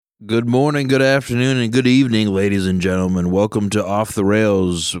Good morning, good afternoon, and good evening, ladies and gentlemen. Welcome to Off the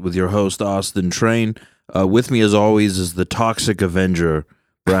Rails with your host, Austin Train. With me, as always, is the toxic Avenger,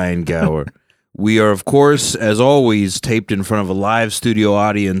 Brian Gower. We are, of course, as always, taped in front of a live studio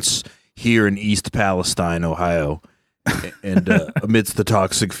audience here in East Palestine, Ohio. And amidst the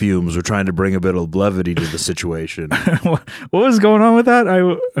toxic fumes, we're trying to bring a bit of levity to the situation. What was going on with that?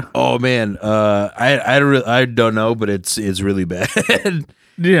 Oh, man. I don't know, but it's really bad.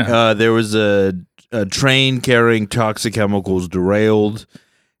 Yeah. There was a train carrying toxic chemicals derailed,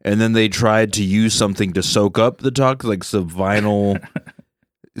 and then they tried to use something to soak up the toxic, like some vinyl,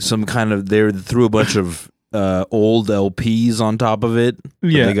 they threw a bunch of old LPs on top of it.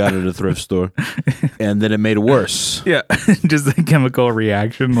 Yeah. They got it at a thrift store, and then it made it worse. Yeah. Just the chemical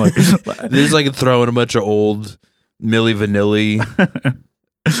reaction. There's like throwing a bunch of old Milli Vanilli.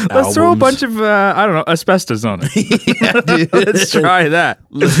 Let's throw a bunch of, asbestos on it. Yeah, dude. Let's try that.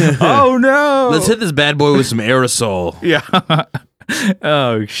 Oh, no. Let's hit this bad boy with some aerosol. Yeah.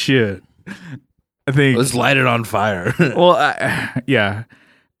 Oh, shit. I think. Let's light it on fire. Well, yeah.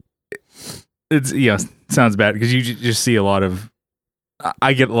 Sounds bad because you just see a lot of,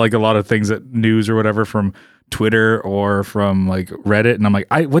 I get like a lot of things that news or whatever from Twitter or from like Reddit, and I'm like,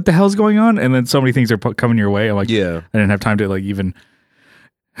 what the hell's going on? And then so many things are coming your way. I'm like, yeah, I didn't have time to like even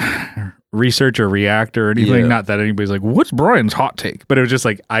research or react or anything. Yeah. Not that anybody's like, what's Brian's hot take? But it was just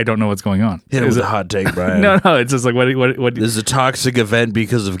like, I don't know what's going on. Hit it with a hot take, Brian. No, it's just like what This is a toxic event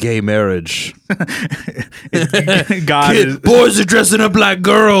because of gay marriage. Boys are dressing up like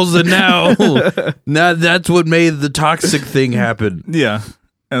girls, and now that's what made the toxic thing happen. Yeah,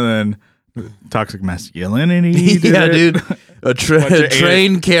 and then toxic masculinity. Yeah, dude. A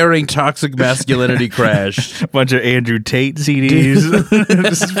train carrying toxic masculinity crashed. A bunch of Andrew Tate CDs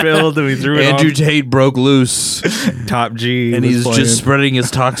spilled, and we threw it Andrew on. Tate broke loose. Top G. And he's just spreading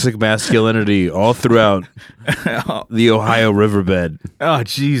his toxic masculinity all throughout the Ohio riverbed. Oh,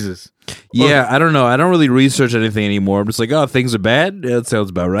 Jesus. Yeah, I don't know. I don't really research anything anymore. I'm just like, oh, things are bad? Yeah, that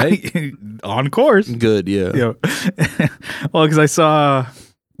sounds about right. On course. Good, yeah. Well, because I saw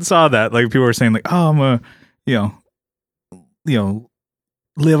that. Like, people were saying, like, oh, I'm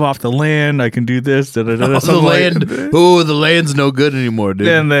live off the land. I can do this. The land's no good anymore, dude.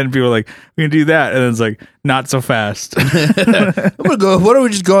 And then people are like, we can do that. And then it's like, not so fast. I'm gonna go. Why don't we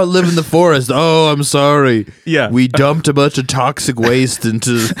just go out and live in the forest? Oh, I'm sorry. Yeah, we dumped a bunch of toxic waste into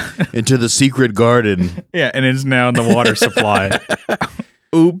the secret garden. Yeah, and it's now in the water supply.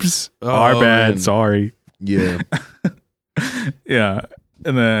 Oops, our bad. Man. Sorry. Yeah, yeah.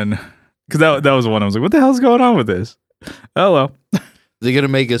 And then because that was one I was like, what the hell's going on with this? Oh well. They're going to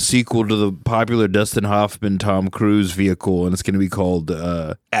make a sequel to the popular Dustin Hoffman, Tom Cruise vehicle, and it's going to be called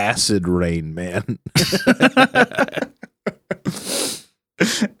Acid Rain Man.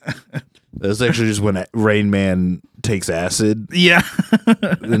 That's actually just when Rain Man takes acid. Yeah.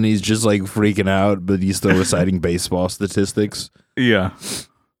 And he's just like freaking out, but he's still reciting baseball statistics. Yeah.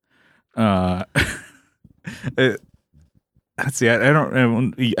 Let's see. I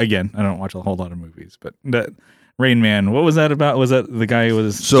don't watch a whole lot of movies, but that Rain Man, what was that about? Was that the guy who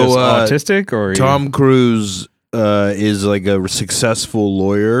was just autistic, or Tom Cruise is like a successful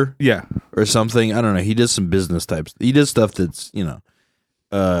lawyer, or something? I don't know. He does some business types. He does stuff that's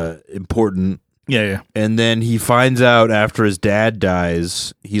important. Yeah. And then he finds out after his dad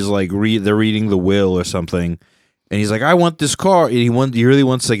dies, he's like they're reading the will or something, and he's like, I want this car. And he really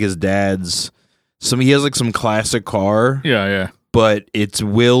wants like his dad's. He has like some classic car. Yeah. But it's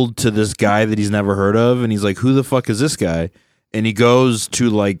willed to this guy that he's never heard of, and he's like, "Who the fuck is this guy?" And he goes to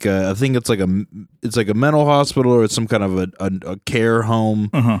like I think it's like a mental hospital or it's some kind of a care home,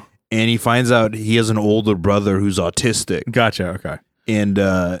 and he finds out he has an older brother who's autistic. Gotcha. Okay. And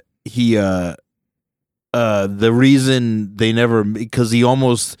the reason they never, because he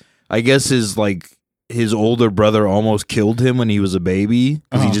almost, I guess his older brother almost killed him when he was a baby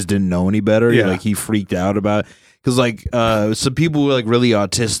because he just didn't know any better. Yeah. He freaked out about it. Because some people who are like really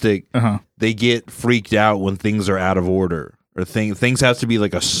autistic, they get freaked out when things are out of order or things have to be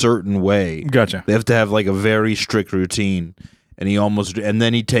like a certain way. Gotcha. They have to have like a very strict routine, and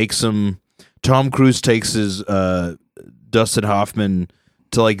then he takes him. Tom Cruise takes his Dustin Hoffman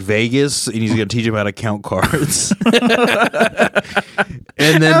to like Vegas, and he's gonna teach him how to count cards.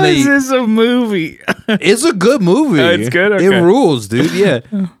 And then is this a movie? It's a good movie. It's good. Okay. It rules, dude. Yeah.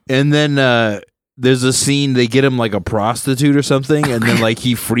 And then there's a scene they get him like a prostitute or something, and then like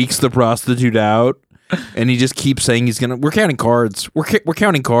he freaks the prostitute out, and he just keeps saying we're counting cards, we're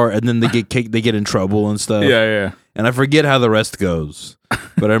counting cards, and then they get in trouble and stuff. Yeah. And I forget how the rest goes,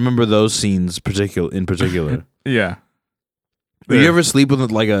 but I remember those scenes in particular. Yeah. Would you ever sleep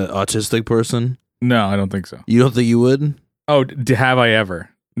with like an autistic person? No, I don't think so. You don't think you would? Oh, have I ever?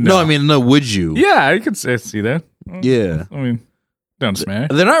 No, I mean, no. Would you? Yeah, I could see that. Yeah. I mean, don't smash.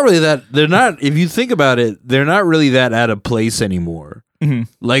 They're not really that. They're not. If you think about it, they're not really that out of place anymore. Mm-hmm.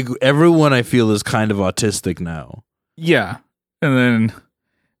 Like everyone, I feel, is kind of autistic now. Yeah, and then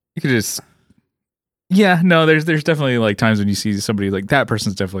you could just. Yeah, no. There's definitely like times when you see somebody like that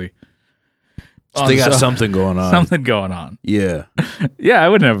person's definitely. They got something going on. Something going on. Yeah. Yeah, I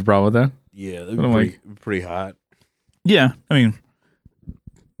wouldn't have a problem with that. Yeah, that'd be pretty hot. Yeah, I mean,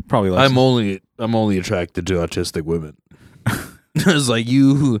 probably less. I'm only attracted to autistic women. It's like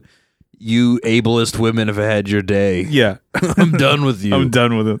you ableist women have had your day. Yeah. I'm done with you. I'm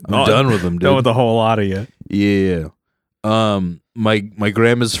done with it. I'm done with them, dude. Done with a whole lot of you. Yeah. My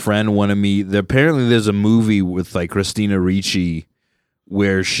grandma's friend wanted me. Apparently, there's a movie with like Christina Ricci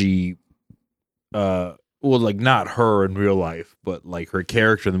where she, well, like not her in real life, but like her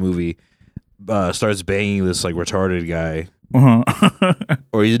character in the movie, starts banging this like retarded guy. Uh-huh.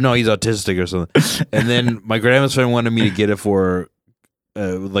 Or he's autistic or something. And then my grandma's friend wanted me to get it for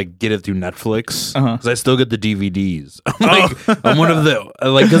like get it through Netflix because I still get the DVDs. I'm one of the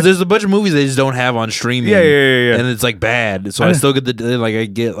because there's a bunch of movies they just don't have on streaming. Yeah. And it's like bad, so I still get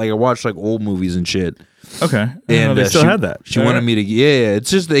I watch like old movies and shit. Okay, and they still had that. She wanted me to. Yeah,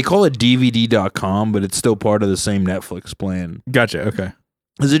 it's just they call it DVD.com, but it's still part of the same Netflix plan. Gotcha. Okay.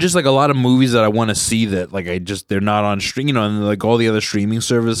 Is it just like a lot of movies that I want to see that like they're not on stream, and like all the other streaming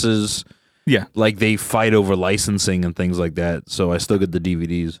services. Yeah, like they fight over licensing and things like that. So I still get the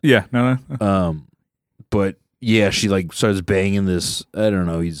DVDs. Yeah, no. But yeah, she like starts banging this. I don't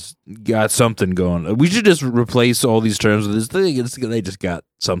know. He's got something going. We should just replace all these terms with this thing. They just got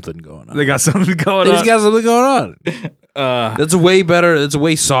something going on. They got something going on. They just got something going on. That's a way better. That's a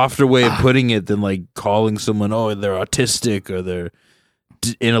way softer way of putting it than like calling someone, oh, they're autistic or they're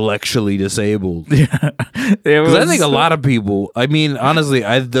intellectually disabled. Yeah, because I think a lot of people. I mean, honestly,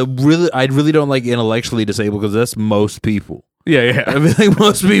 I really don't like intellectually disabled because that's most people. Yeah. I mean, like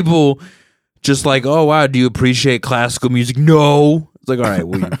most people, just like, oh wow, do you appreciate classical music? No. It's like, all right,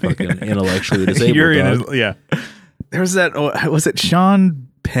 well, you're fucking intellectually disabled. Yeah. There was that. Was it Sean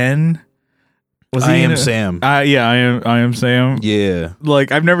Penn? Was he I Am Sam? Yeah, I am Sam. Yeah.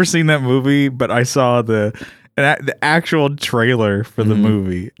 Like I've never seen that movie, but I saw the actual trailer for the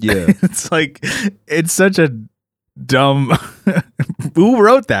movie. Yeah. It's like, it's such a dumb. Who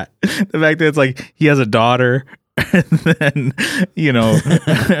wrote that? The fact that it's like he has a daughter, and then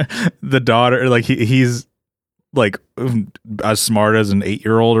the daughter, like he's like as smart as an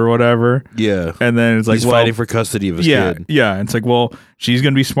 8-year-old or whatever. Yeah. And then it's like he's fighting for custody of his kid. Yeah. And it's like, well, she's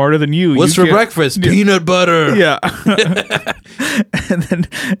gonna be smarter than you. What's for breakfast? Peanut butter. Yeah. And then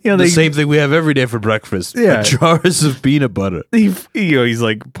the same thing we have every day for breakfast. Yeah. Jars of peanut butter. He's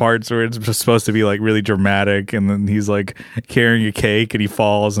like parts where it's supposed to be like really dramatic, and then he's like carrying a cake and he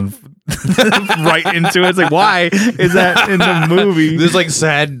falls and right into it. It's like, why is that in the movie? There's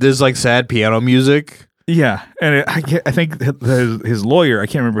sad piano music. Yeah, and I think his lawyer, I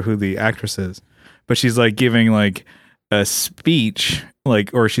can't remember who the actress is, but she's like giving like a speech,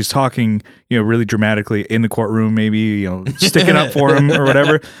 like, or she's talking, really dramatically in the courtroom, maybe, sticking up for him or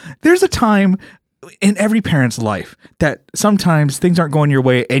whatever. There's a time in every parent's life that sometimes things aren't going your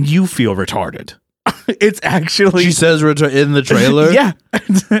way and you feel retarded. It's actually, she says in the trailer. Yeah.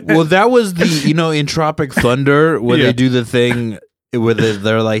 Well, that was in Tropic Thunder where they do the thing where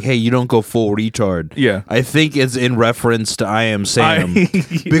they're like, hey, you don't go full retard. Yeah. I think it's in reference to I Am Sam.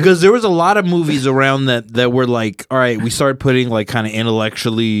 Because there was a lot of movies around that were like, all right, we start putting like kind of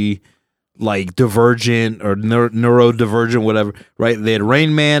intellectually like divergent or neurodivergent, whatever, right? They had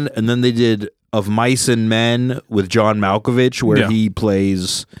Rain Man, and then they did Of Mice and Men with John Malkovich, where he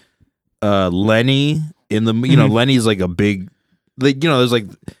plays Lenny in the, Lenny's like a big, like, there's like,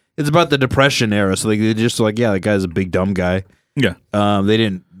 it's about the Depression era. So like, they're just like, yeah, that guy's a big dumb guy. Yeah. They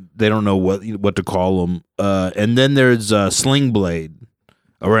don't know what to call him. And then there's Sling Blade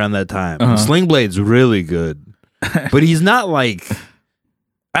around that time. Sling Blade's really good, but he's not like,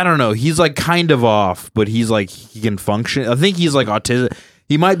 I don't know. He's like kind of off, but he's like, he can function. I think he's like autistic.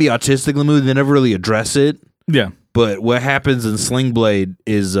 He might be autistic in the movie. They never really address it. Yeah. But what happens in Sling Blade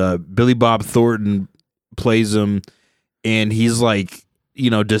is Billy Bob Thornton plays him, and he's like,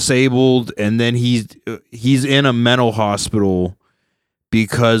 disabled, and then he's in a mental hospital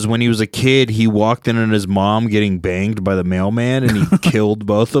because when he was a kid, he walked in on his mom getting banged by the mailman, and he killed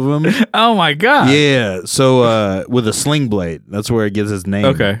both of them. Oh my god! Yeah, so with a sling blade, that's where it gets his name.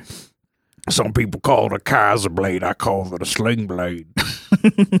 Okay. Some people call it a Kaiser blade. I call it a sling blade.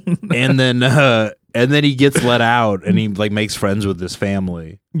 And then and then he gets let out, and he like makes friends with his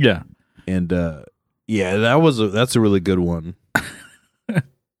family. Yeah, and yeah, that's a really good one.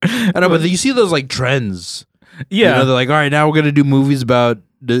 I know, but you see those like trends. Yeah, they're like, all right, now we're gonna do movies about.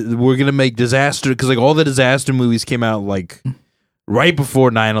 We're gonna make disaster because like all the disaster movies came out like right before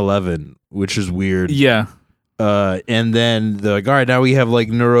 9/11, which is weird. Yeah. And then they're like, all right, now we have like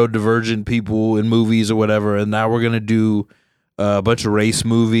neurodivergent people in movies or whatever, and now we're gonna do a bunch of race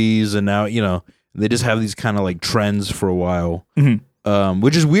movies, and now they just have these kind of like trends for a while,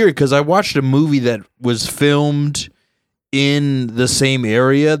 which is weird because I watched a movie that was filmed in the same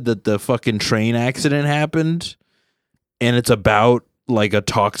area that the fucking train accident happened, and it's about like a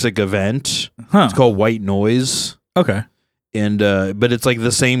toxic event. It's called White Noise. Okay. And but it's like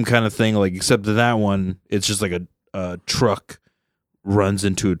the same kind of thing, like except that one, it's just like a truck runs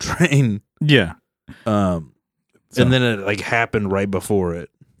into a train. Yeah. And then it like happened right before it.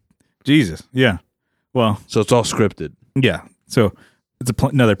 Jesus. Yeah. Well, so it's all scripted. Yeah. So it's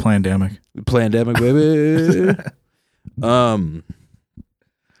another plandemic. Plandemic, baby.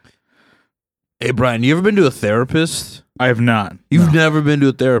 Hey Brian, you ever been to a therapist? I have not. You've never been to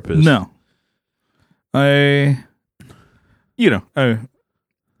a therapist? No. I think I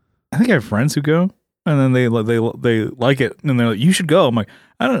have friends who go, and then they like it, and they're like, "You should go." I'm like,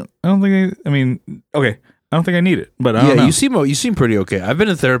 I don't think okay, I don't think I need it, but I don't know. You seem pretty okay. I've been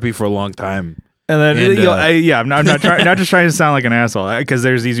in therapy for a long time. And then I'm not just trying to sound like an asshole, because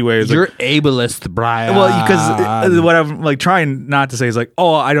there's easy ways. You're ableist, Brian. Well, because what I'm like trying not to say is like,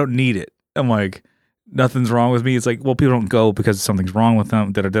 oh, I don't need it. I'm like, nothing's wrong with me. It's like, well, people don't go because something's wrong with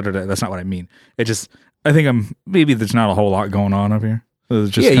them. That's not what I mean. It just, I think maybe there's not a whole lot going on up here. So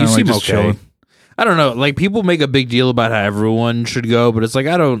it's just you seem just okay. Chilling. I don't know. Like, people make a big deal about how everyone should go, but it's like,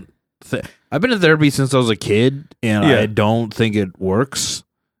 I've been in therapy since I was a kid, and I don't think it works.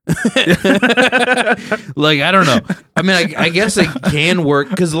 Like, I don't know. I mean, I guess it can work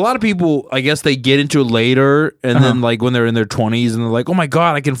because a lot of people, I guess they get into it later, and then like when they're in their 20s, and they're like, oh my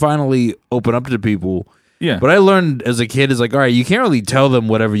God, I can finally open up to people. Yeah. But I learned as a kid, is like, all right, you can't really tell them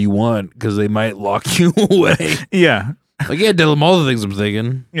whatever you want because they might lock you away. Yeah. Like, yeah, tell them all the things I'm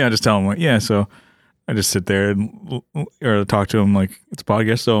thinking. Yeah, just tell them, like, yeah, so I just sit there or talk to them like, it's a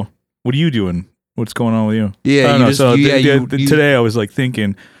podcast, so what are you doing? What's going on with you? Yeah, today I was like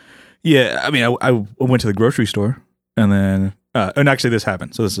thinking, I mean, I went to the grocery store, and then, and actually this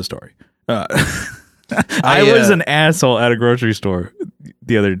happened, so this is a story. I was an asshole at a grocery store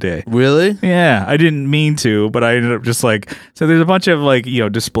the other day. Really? Yeah, I didn't mean to, but I ended up just like, so there's a bunch of like,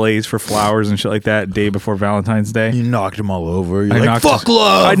 displays for flowers and shit like that day before Valentine's Day. You knocked them all over. You're like, fuck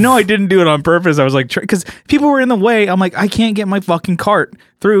love. I know I didn't do it on purpose. I was like, because people were in the way. I'm like, I can't get my fucking cart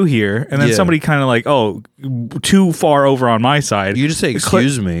through here. And then somebody kind of like, oh, too far over on my side. You just say,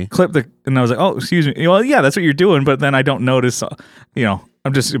 excuse me. And I was like, oh, excuse me. Well, yeah, that's what you're doing. But then I don't notice,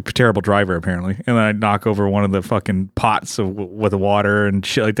 I'm just a terrible driver, apparently. And then I knock over one of the fucking pots with the water and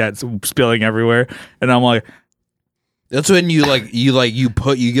shit like that spilling everywhere. And I'm like, that's when you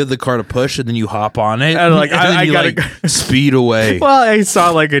give the car a push and then you hop on it. And like, I gotta speed away. Well, I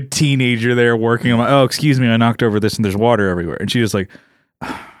saw like a teenager there working. I'm like, oh, excuse me, I knocked over this and there's water everywhere. And she was like,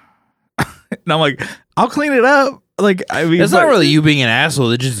 and I'm like, I'll clean it up. Like, I mean, it's not really you being an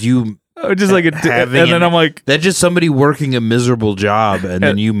asshole. It's just you. Just like and then I'm like, that's just somebody working a miserable job and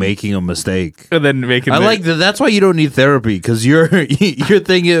then you making a mistake and then making. Like that. That's why you don't need therapy, because you're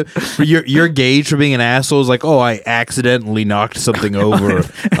thinking your gauge for being an asshole is like, oh, I accidentally knocked something over.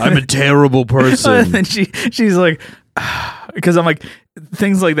 I'm a terrible person. And then she's like, because I'm like,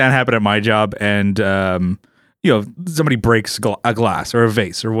 things like that happen at my job, and somebody breaks a glass or a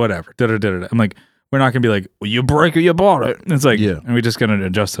vase or whatever. I'm like, we're not gonna be like, well, you break it, you bought it. It's like, and we're just gonna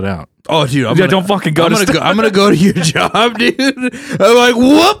adjust it out. Oh, dude, don't fucking go. I'm gonna go to your job, dude. I'm like,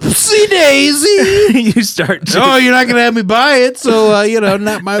 whoopsie daisy. You start. You're not gonna have me buy it, so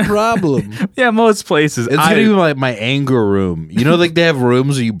not my problem. Yeah, most places. It's gonna be like my anger room. Like they have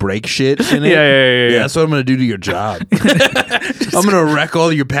rooms where you break shit in it. Yeah. That's what I'm gonna do to your job. I'm gonna wreck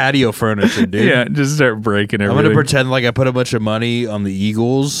all your patio furniture, dude. Yeah, just start breaking everything. I'm gonna pretend like I put a bunch of money on the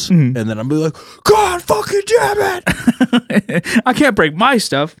Eagles, and then I'm gonna be like, God fucking damn it! I can't break my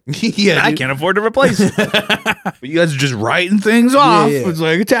stuff. Yeah, I can't afford to replace it. But you guys are just writing things off. Yeah. It's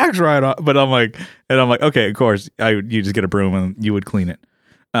like a tax write-off. But I'm like, okay, of course, you just get a broom and you would clean it.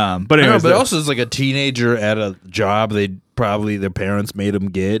 But anyways, but also it's like a teenager at a job their parents made them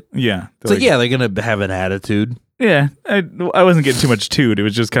get. Yeah, it's like they're gonna have an attitude. Yeah, I wasn't getting too much toot. It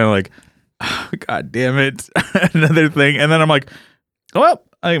was just kind of like, oh, God damn it, another thing. And then I'm like, well,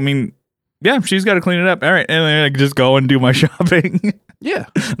 I mean, yeah, she's got to clean it up. All right, and then I just go and do my shopping. Yeah.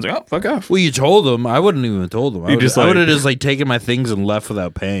 I was like, oh, fuck off. Well, you told them. I wouldn't even have told them. I would have just like taken my things and left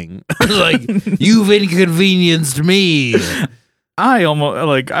without paying. Like, you've inconvenienced me. I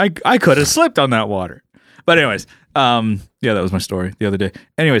almost I could have slipped on that water. But anyways, yeah, that was my story the other day.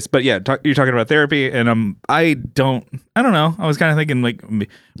 Anyways, but yeah, you're talking about therapy, and I don't know. I was kind of thinking like,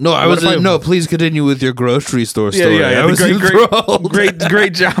 no, please continue with your grocery store story. Yeah.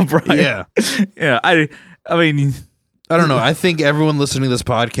 Great job, Brian. Yeah. I mean, I don't know. I think everyone listening to this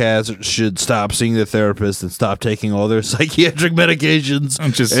podcast should stop seeing their therapist and stop taking all their psychiatric medications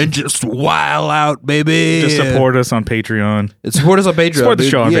and just while out, baby. Just support us on Patreon. Support us on Patreon. Support the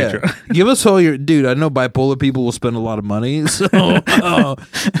show on Patreon. Give us all your... Dude, I know bipolar people will spend a lot of money, so it's a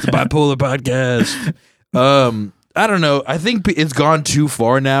bipolar podcast. I don't know. I think it's gone too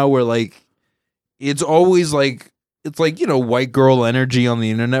far now where, like, it's always, like... It's like, white girl energy on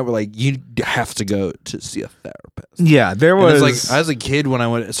the internet where, like, you have to go to see a therapist. Yeah, there was... And it's like, as a kid when I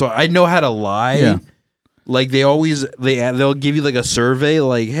went... So I know how to lie. Yeah. Like, they'll give you, like, a survey,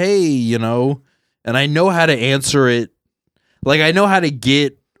 like, hey, and I know how to answer it. Like, I know how to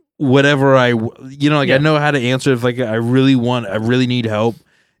get whatever I know how to answer if, like, I really need help.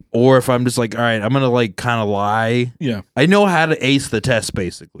 Or if I'm just like, all right, I'm going to, like, kind of lie. Yeah. I know how to ace the test,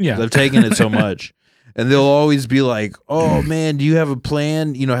 basically. Yeah. I've taken it so much. And they'll always be like, "Oh man, do you have a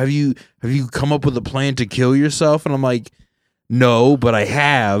plan? Have you come up with a plan to kill yourself?" And I'm like, "No, but I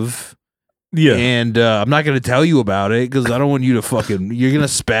have." Yeah. And I'm not going to tell you about it because I don't want you to you're going to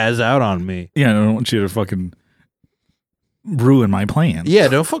spaz out on me. Yeah, I don't want you to fucking ruin my plan. Yeah,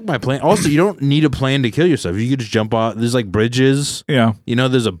 don't fuck my plan. Also, you don't need a plan to kill yourself. You could just jump off. There's like bridges. Yeah.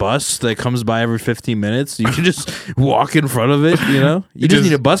 There's a bus that comes by every 15 minutes. You can just walk in front of it, You just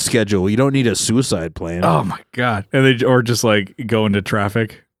need a bus schedule. You don't need a suicide plan. Oh my God. And or just like go into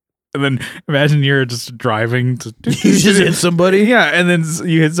traffic. And then imagine you're just driving. You just hit somebody? Yeah, and then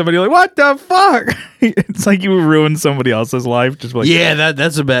you hit somebody like, what the fuck? It's like you ruined somebody else's life. Just like, yeah,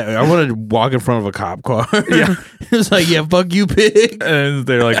 that's a bad... I want to walk in front of a cop car. Yeah. It's like, yeah, fuck you, pig. And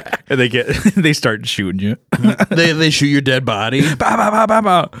they're like, and they start shooting you. They shoot your dead body. Bow, bow, bow, bow,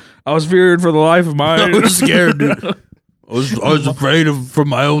 bow. I was feared for the life of mine. I was scared, dude. I was afraid for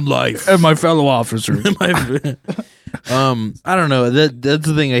my own life. And my fellow officers. I don't know. That's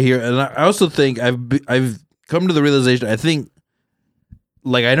the thing I hear, and I also think I've come to the realization. I think,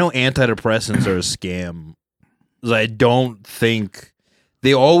 like, I know antidepressants are a scam. I don't think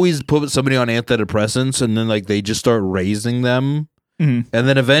they always put somebody on antidepressants, and then like they just start raising them, and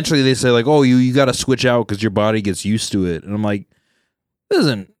then eventually they say like, "Oh, you got to switch out because your body gets used to it." And I'm like, it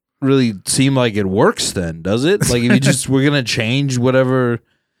doesn't really seem like it works. Then does it? Like, if you we're gonna change whatever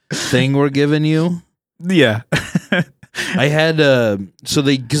thing we're giving you. Yeah. I had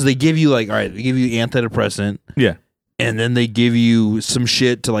because they give you like, all right, they give you antidepressant, yeah, and then they give you some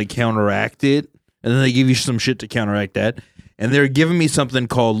shit to like counteract it, and then they give you some shit to counteract that, and they're giving me something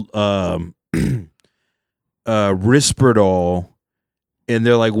called Risperdal, and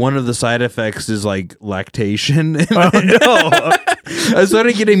they're like, one of the side effects is like lactation. Oh no. I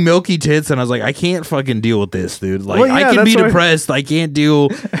started getting milky tits, and I was like, I can't fucking deal with this, dude. Like, well, yeah, I can be depressed. I can't deal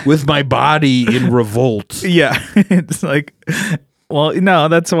with my body in revolt. Yeah. It's like, well, no,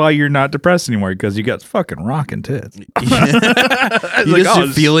 that's why you're not depressed anymore, because you got fucking rocking tits. You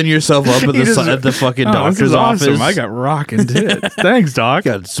just feeling yourself up at the fucking doctor's office. Awesome. I got rocking tits. Thanks, doc.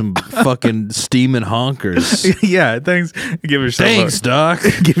 Got some fucking steaming honkers. Yeah, thanks. Doc.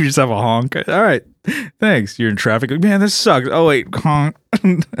 Give yourself a honk. All right. Thanks. You're in traffic. Like, man, this sucks. Oh wait, honk.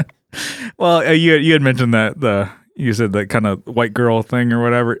 Well, you had mentioned that you said that kind of white girl thing or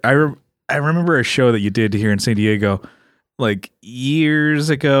whatever. I remember a show that you did here in San Diego, like years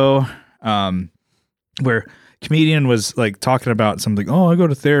ago, where comedian was like talking about something. Oh, I go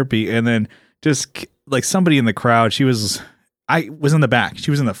to therapy, and then just like somebody in the crowd. I was in the back. She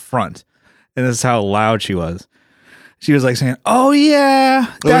was in the front, and this is how loud she was. She was like saying, "Oh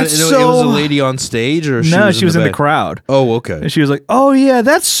yeah, that's so." It was a lady on stage, or she was in the crowd. Oh, okay. And she was like, "Oh yeah,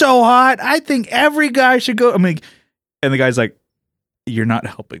 that's so hot. I think every guy should go." I'm like, and the guy's like, "You're not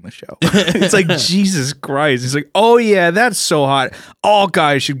helping the show." It's like, Jesus Christ. He's like, "Oh yeah, that's so hot. All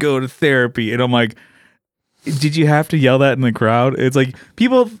guys should go to therapy." And I'm like, did you have to yell that in the crowd? It's like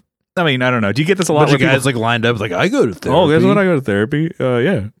people I mean, I don't know. Do you get this a A lot? bunch of where guys people- like lined up, like I go to therapy. oh, guess what? I go to therapy.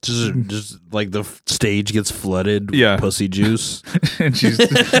 Yeah. Just like the stage gets flooded Yeah. with pussy juice. And she's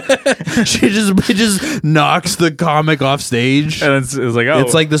She just knocks the comic off stage. and it's like, oh,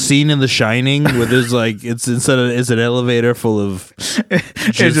 It's like the scene in The Shining where there's like it's an elevator full of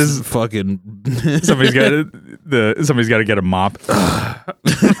just fucking somebody's got to get a mop.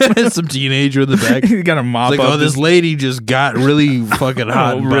 some teenager in the back. You got to mop It's like, up. oh, this lady just got really fucking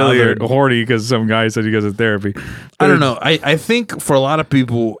hot and really bothered. horny because some guy said he goes to therapy. I don't know. I think for a lot of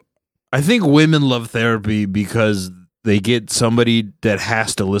people, I think women love therapy because they get somebody that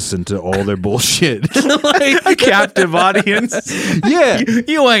has to listen to all their bullshit. Like, A captive audience. yeah.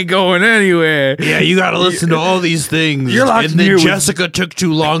 You ain't going anywhere. Yeah, you got to listen to all these things. You're locked and in then here with- Jessica took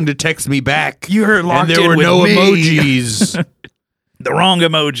too long to text me back. You're locked and there in were with no me. emojis. The wrong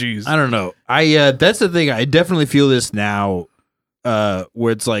emojis. I don't know. That's the thing. I definitely feel this now,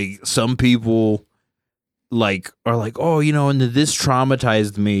 where it's like some people like are like, oh, and this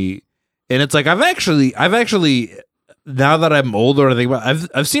traumatized me, and it's like I've actually now that I'm older, I think about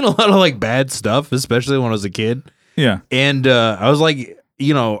I've seen a lot of like bad stuff, especially when I was a kid, Yeah. and I was like,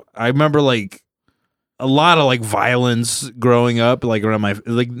 I remember like a lot of like violence growing up, like around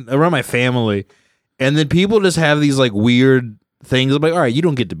my family, and then people just have these like weird things. I'm like, all right, you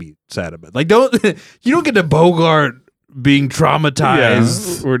don't get to be sad about it. Like, you don't get to Bogart being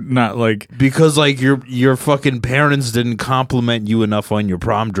traumatized We're not like because like your fucking parents didn't compliment you enough on your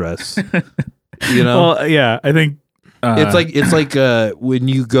prom dress. Well, yeah, I think It's like when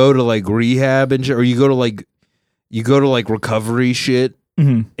you go to like rehab and shit, or you go to like recovery shit,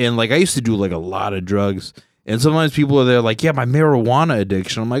 mhm. and like I used to do like a lot of drugs. And sometimes people are there like, yeah, my marijuana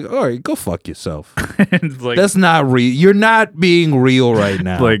addiction. I'm like, all right, go fuck yourself. It's like That's not real. You're not being real right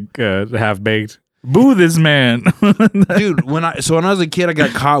now. like half baked. Boo this man. Dude, when I was a kid, I got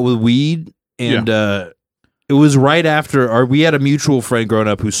caught with weed, and it was right after we had a mutual friend growing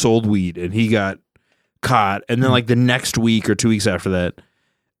up who sold weed, and he got caught. And then like the next week or 2 weeks after that,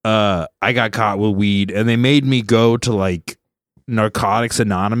 I got caught with weed, and they made me go to like Narcotics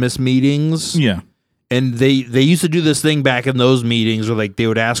Anonymous meetings. Yeah. And they used to do this thing back in those meetings where like they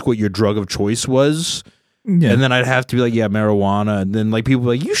would ask what your drug of choice was. Yeah. And then I'd have to be like, yeah, marijuana. And then like people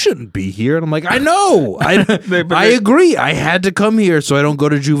were like, you shouldn't be here. And I'm like, I know. I agree. I had to come here so I don't go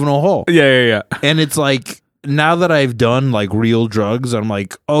to juvenile hall. Yeah. And it's like, now that I've done like real drugs, I'm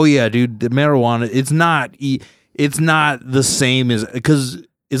like, oh yeah, dude, the marijuana, it's not the same as, because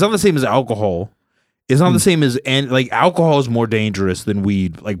it's not the same as alcohol. It's not the same as, and like alcohol is more dangerous than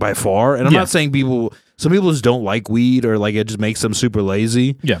weed, like by far. And I'm not saying some people just don't like weed or like it just makes them super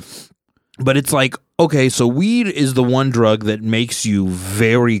lazy. Yeah. But it's like, okay, so weed is the one drug that makes you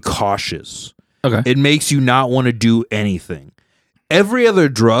very cautious. Okay. It makes you not want to do anything. Every other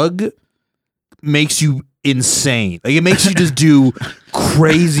drug makes you insane. Like it makes you just do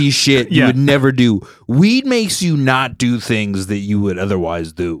crazy shit you would never do. Weed makes you not do things that you would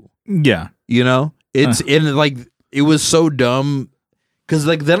otherwise do. Yeah. It's and like it was so dumb because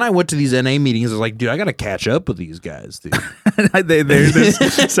like then I went to these NA meetings. I was like, dude, I gotta catch up with these guys, dude. they're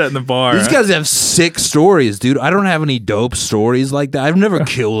setting the bar. These guys have sick stories, dude. I don't have any dope stories like that. I've never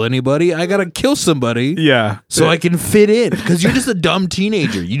killed anybody. I gotta kill somebody, so I can fit in. Because you're just a dumb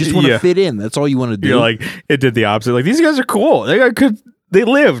teenager. You just want to fit in. That's all you want to do. You're like, it did the opposite. Like these guys are cool. They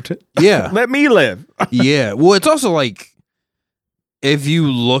lived. Yeah. Let me live. Yeah. Well, it's also like if you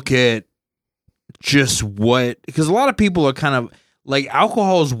look at just because a lot of people are kind of like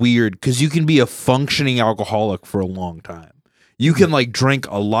alcohol is weird because you can be a functioning alcoholic for a long time. You can like drink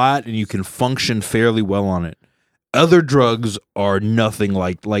a lot and you can function fairly well on it. Other drugs are nothing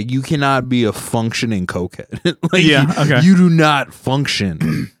like you cannot be a functioning cokehead. You do not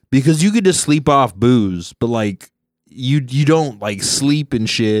function because you could just sleep off booze, but like you don't like sleep and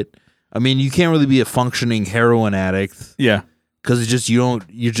shit. I mean, you can't really be a functioning heroin addict. Yeah. Because it's just you're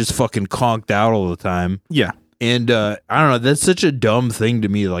just fucking conked out all the time. Yeah. And I don't know, that's such a dumb thing to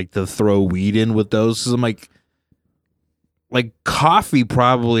me, like to throw weed in with those. Because I'm like coffee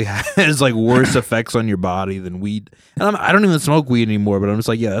probably has like worse effects on your body than weed. And I don't even smoke weed anymore, but I'm just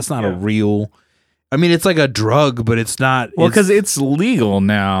like, yeah, that's not a real. I mean, it's like a drug, but it's not. Well, because it's legal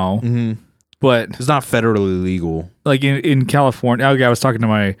now. Mm-hmm. But it's not federally legal. Like in California, I was talking to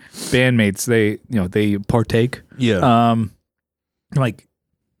my bandmates. They partake. Yeah. Like,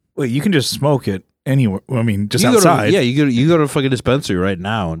 wait, you can just smoke it anywhere. I mean, just you outside. You go to a fucking dispensary right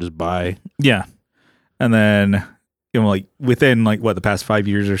now and just buy. Yeah, and then like within like the past 5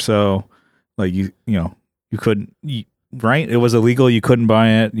 years or so, like you couldn't. right? It was illegal. You couldn't buy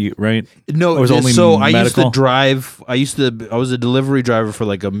it, right? No, it was only so medical? I used to drive. I was a delivery driver for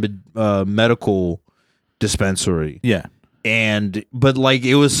like a medical dispensary. Yeah. But like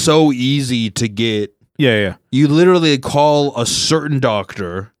it was so easy to get. Yeah. You literally call a certain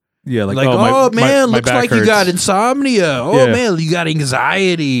doctor. Yeah, like oh man, looks like you got insomnia. Oh man, you got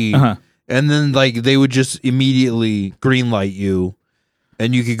anxiety. And then like they would just immediately green light you,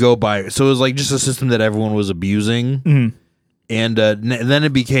 and you could go buy it. So it was like just a system that everyone was abusing. And then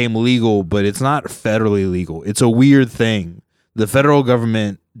it became legal, but it's not federally legal. It's a weird thing. The federal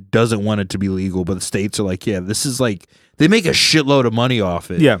government doesn't want it to be legal, but the states are like, yeah, this is like, they make a shitload of money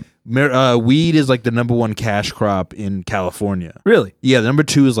off it. Yeah. Weed is like the number one cash crop in California. Really? Yeah, the number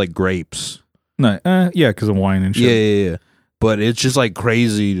two is like grapes. No, yeah, because of wine and shit. Yeah. But it's just like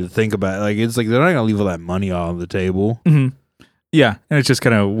crazy to think about. Like, it's like they're not going to leave all that money on the table. Yeah, and it's just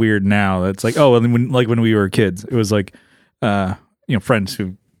kind of weird now. It's like, oh, and when we were kids, it was like, friends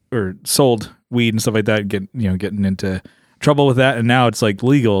who sold weed and stuff like that, getting into trouble with that, and now it's like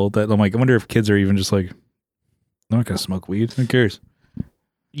legal. That I'm like, I wonder if kids are even just like, I'm not gonna smoke weed. Who cares?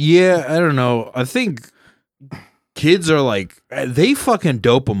 Yeah, I don't know. I think kids are like, they fucking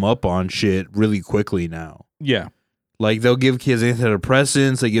dope them up on shit really quickly now. Yeah, like they'll give kids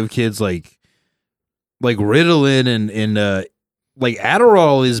antidepressants. They give kids like Ritalin and like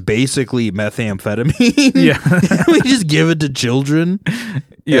Adderall is basically methamphetamine. Yeah, we just give it to children.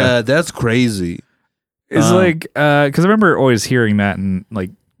 Yeah, that's crazy. It's like because I remember always hearing that and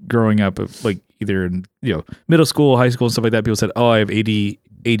like growing up, like either in middle school, high school, and stuff like that. People said, "Oh, I have ADD,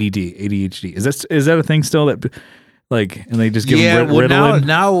 ADHD." Is that a thing still? That like, and they just give them Ritalin?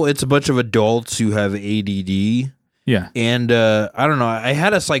 Now it's a bunch of adults who have ADD. Yeah, and I don't know. I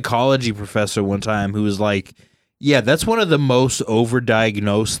had a psychology professor one time who was like, "Yeah, that's one of the most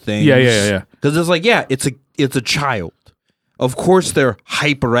overdiagnosed things." Yeah. Because it's like, yeah, it's a child. Of course they're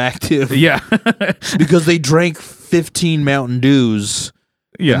hyperactive. Yeah. Because they drank 15 Mountain Dews.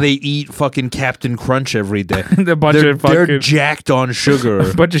 Yeah. And they eat fucking Captain Crunch every day. They're jacked on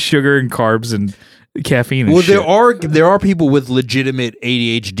sugar. A bunch of sugar and carbs and caffeine and well, shit. there are people with legitimate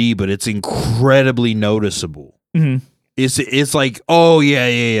ADHD, but it's incredibly noticeable. Mm-hmm. It's like, oh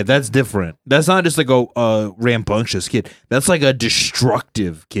yeah, that's different. That's not just like a rambunctious kid. That's like a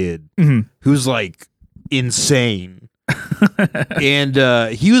destructive kid who's like insane. And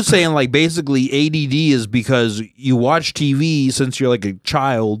he was saying like basically ADD is because you watch TV since you're like a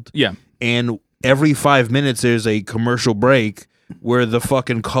child. Yeah. And every 5 minutes there's a commercial break where the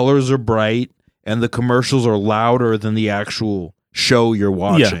fucking colors are bright and the commercials are louder than the actual show you're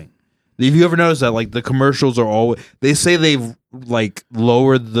watching. Yeah. Have you ever noticed that like the commercials are always, they say they've like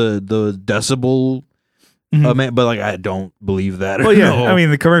lowered the decibel but like I don't believe that. Well, yeah, no. I mean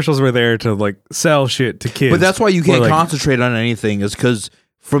the commercials were there to like sell shit to kids. But that's why you can't concentrate on anything, is because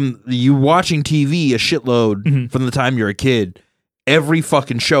from you watching TV a shitload from the time you're a kid, every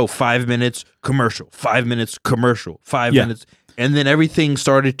fucking show 5 minutes commercial, 5 minutes commercial, 5 minutes, and then everything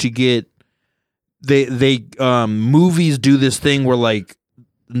started to get they movies do this thing where like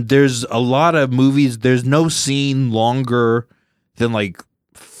there's a lot of movies, there's no scene longer than like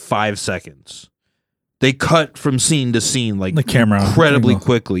 5 seconds. They cut from scene to scene like the camera incredibly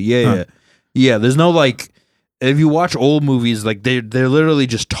quickly. Yeah. There's no like, if you watch old movies, like they're literally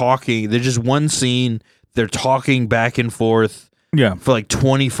just talking. They're just one scene. They're talking back and forth. Yeah. For like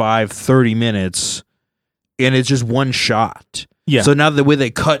 25, 30 minutes, and it's just one shot. Yeah. So now the way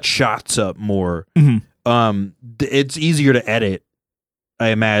they cut shots up more, it's easier to edit. I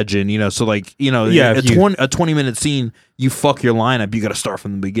imagine, so like, a 20-minute scene, you fuck your lineup. You got to start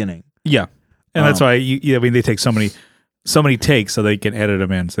from the beginning. Yeah. And that's why I mean they take so many takes so they can edit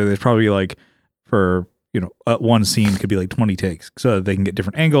them in. So there's probably like for one scene could be like 20 takes so that they can get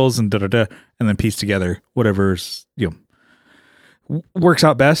different angles and and then piece together whatever's works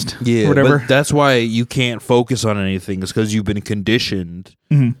out best. Yeah, whatever. But that's why you can't focus on anything. It's because you've been conditioned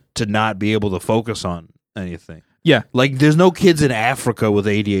to not be able to focus on anything. Yeah, like there's no kids in Africa with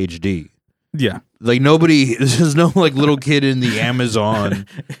ADHD. Yeah, like there's no like little kid in the Amazon.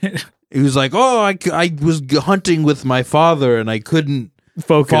 He was like, oh, I was hunting with my father and I couldn't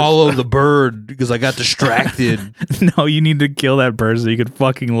follow the bird because I got distracted. No, you need to kill that bird so you could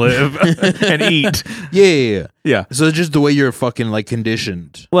fucking live and eat. Yeah. So it's just the way you're fucking like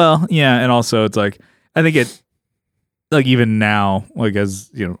conditioned. Well, yeah, and also it's like, I think it, like even now, like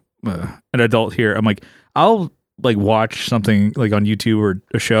as, an adult here, I'm like, I'll like watch something like on YouTube or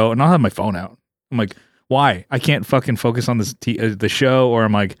a show and I'll have my phone out. I'm like, why? I can't fucking focus on this the show, or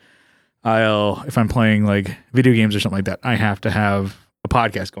I'm like, if I'm playing like video games or something like that, I have to have a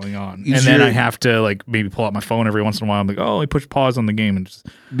podcast going on, You and then sure- I have to like maybe pull out my phone every once in a while. I'm like, oh, I push pause on the game and just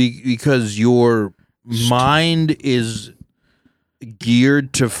because your mind is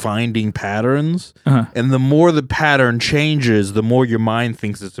geared to finding patterns, and the more the pattern changes, the more your mind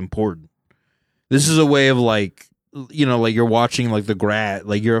thinks it's important. This is a way of like, you know, like you're watching like the grass,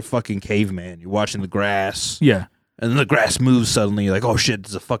 like you're a fucking caveman. You're watching the grass, yeah, and then the grass moves suddenly. You're like, oh shit,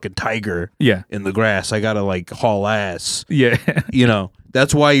 there's a fucking tiger yeah, in the grass. I gotta like haul ass. yeah, You know,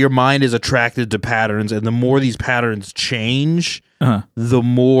 that's why your mind is attracted to patterns, and the more these patterns change, the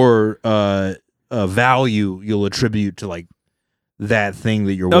more value you'll attribute to like that thing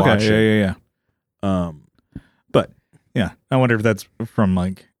that you're watching. yeah. But yeah, I wonder if that's from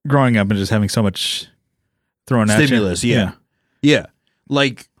like growing up and just having so much thrown at you. Stimulus, yeah.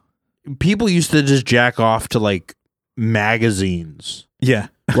 Like people used to just jack off to like magazines, yeah,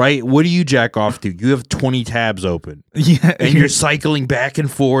 right? What do you jack off to? You have 20 tabs open, yeah, and you're cycling back and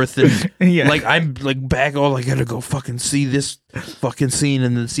forth, and yeah. like I'm like back. Oh, I gotta go fucking see this fucking scene,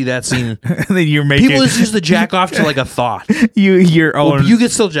 and then see that scene. And then you're making People used to jack off to like a thought. your own. Well, you can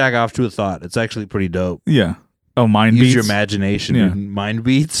still jack off to a thought. It's actually pretty dope. Yeah. Oh, mind Use beats. your imagination. Yeah. Dude. Mind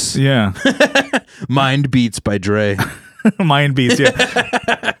Beats. Yeah. Mind Beats by Dre. Mind beats.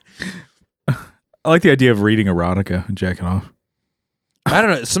 Yeah. I like the idea of reading erotica and jacking off. I don't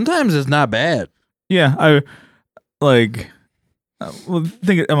know. Sometimes it's not bad. Yeah. I like. Well,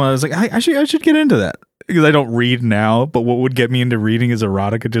 I was like, I should get into that because I don't read now. But what would get me into reading is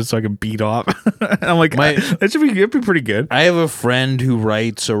erotica, just so I can beat off. I'm like, it'd be pretty good. I have a friend who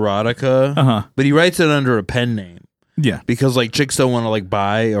writes erotica, but he writes it under a pen name. Yeah. Because like chicks don't want to like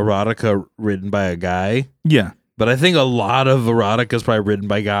buy erotica written by a guy. Yeah. But I think a lot of erotica is probably written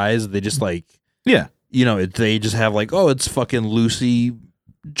by guys. They just like, yeah, you know, they just have like, oh, it's fucking Lucy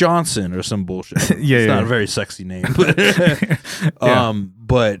Johnson or some bullshit. Yeah, it's yeah. not a very sexy name. But Yeah.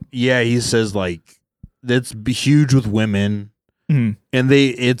 but yeah, he says like that's huge with women, Mhm. and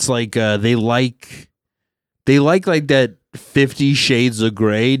it's like they like that 50 Shades of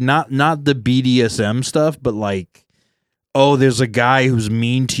Grey, not the BDSM stuff, but like, oh, there's a guy who's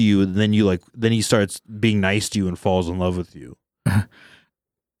mean to you, and then he starts being nice to you and falls in love with you.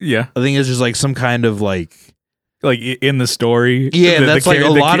 Yeah. I think it's just like some kind of like in the story. yeah, that's like a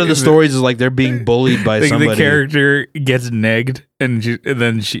lot of the stories. stories is like they're being bullied by somebody. The character gets negged, and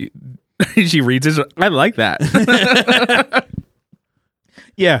then she she reads it. I like that.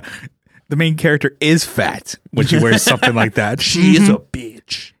 Yeah, the main character is fat when she wears something like that. She is a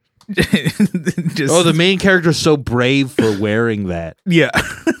bitch. Just, Oh, the main character's so brave for wearing that. yeah.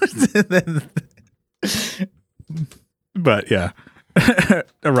 But yeah,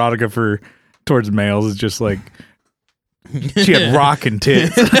 erotica towards males is just like she had rocking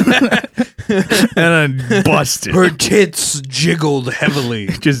tits and then busted. Her tits jiggled heavily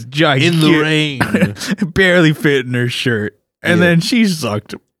Just giant in the rain. barely fit in her shirt, and Yeah. then she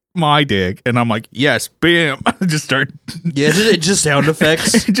sucked my dick, and I'm like, yes, bam, just start. Yeah, it's just sound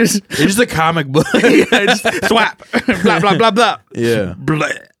effects. Just It's just a comic book. yeah, just swap, blah blah blah blah. Yeah. Blah.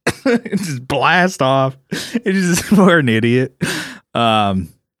 Just blast off. It's just for an idiot.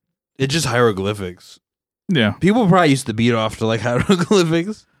 It's just hieroglyphics. Yeah, People probably used to beat off to like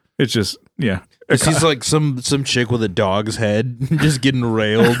hieroglyphics. it's just yeah. She's like some chick with a dog's head just getting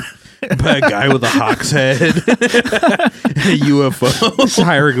railed by a guy with a hawk's head. A UFO. It's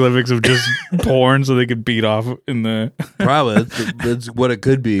hieroglyphics of just porn, so they could beat off in the Probably that's what it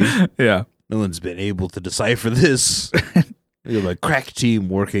could be. yeah. No one's been able to decipher this. You're like crack team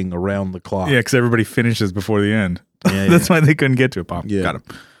working around the clock. Yeah, because everybody finishes before the end. Yeah, That's why they couldn't get to it. Pop. Yeah. Got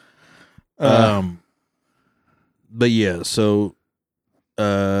him. But yeah, so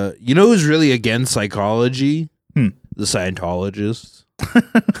you know who's really against psychology? The Scientologists.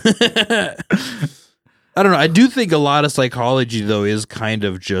 I don't know. I do think a lot of psychology though is kind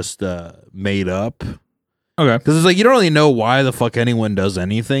of just made up. Okay. Because it's like you don't really know why the fuck anyone does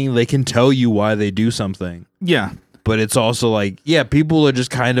anything. They can tell you why they do something. Yeah. But it's also like, yeah, people are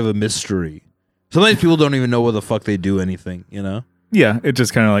just kind of a mystery. Sometimes people don't even know where the fuck they do anything, you know? Yeah. It's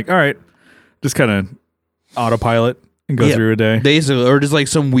just kind of like, all right, just kind of autopilot and go through a day. Basically, or just like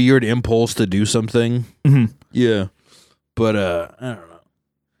some weird impulse to do something. Mhm. Yeah. But I don't know.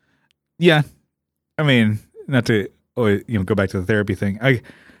 Yeah. I mean, not to go back to the therapy thing. I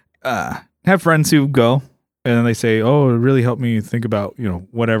have friends who go and then they say, "Oh, it really helped me think about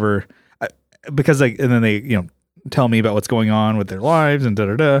whatever," because and then they tell me about what's going on with their lives and da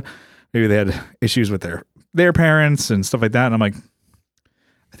da da. Maybe they had issues with their parents and stuff like that. And I'm like,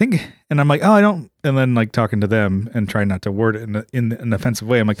 I think, and I'm like, oh, I don't, and then like talking to them and trying not to word it in an offensive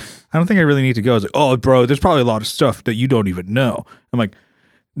way. I'm like, I don't think I really need to go. I was like, oh, bro, there's probably a lot of stuff that you don't even know. I'm like,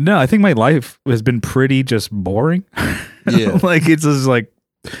 no, I think my life has been pretty just boring. Yeah. Like, it's just like,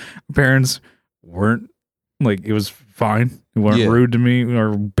 parents weren't, like, it was fine. They weren't rude to me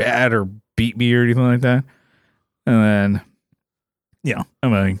or bad or beat me or anything like that. And then,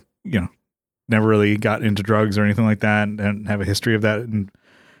 I'm like, never really got into drugs or anything like that and have a history of that in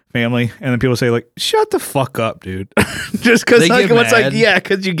family. And then people say, like, shut the fuck up, dude. Just because, like, what's like,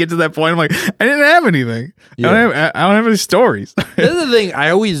 because you get to that point, I'm like, I didn't have anything. I don't have any stories. That's the thing. I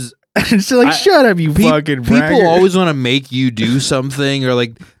always... It's like, shut up, you fucking bragger. People always want to make you do something, or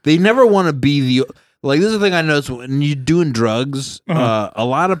like they never want to be the like. This is the thing I noticed when you're doing drugs. A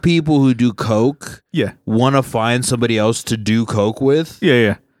lot of people who do coke, want to find somebody else to do coke with,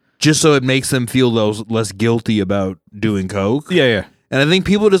 just so it makes them feel less guilty about doing coke. And I think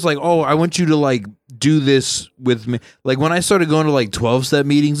people just like, oh, I want you to like do this with me. Like when I started going to like 12-step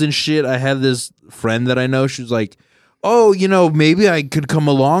meetings and shit, I had this friend that I know. She was like, oh, maybe I could come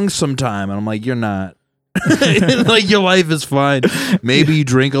along sometime. And I'm like, you're not. Like, your life is fine. Maybe you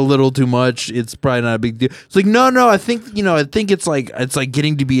drink a little too much. It's probably not a big deal. It's like, no, I think, it's like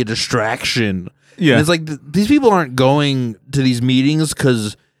getting to be a distraction. And it's like, these people aren't going to these meetings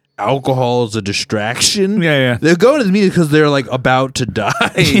because alcohol is a distraction. They're going to the meetings because they're like about to die.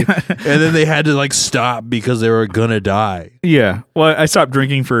 And then they had to like stop because they were going to die. Well, I stopped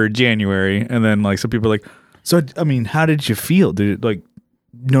drinking for January. And then like some people are like, so, I mean, how did you feel? Did it, like,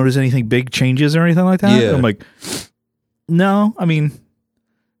 notice anything big changes or anything like that? I'm like, no. I mean,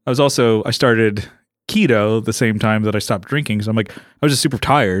 I started keto the same time that I stopped drinking. So I'm like, I was just super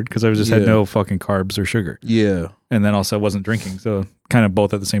tired because I just had no fucking carbs or sugar. And then also I wasn't drinking. So kind of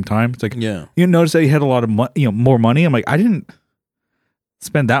both at the same time. It's like, you notice that you had a lot of more money. I'm like, I didn't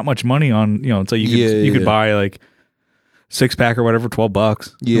spend that much money on, so you could buy like 6-pack or whatever,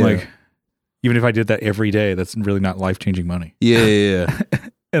 $12. Like, even if I did that every day, that's really not life-changing money. And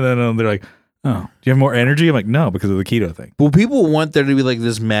then they're like, oh, do you have more energy? I'm like, no, because of the keto thing. Well, people want there to be like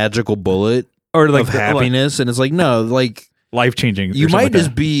this magical bullet or like of happiness, and it's like, no, like life-changing. You might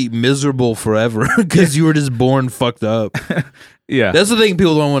just be miserable forever because you were just born fucked up. That's the thing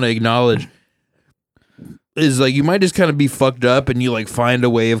people don't want to acknowledge. Is like you might just kind of be fucked up and you like find a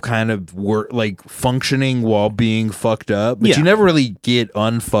way of kind of like functioning while being fucked up, but you never really get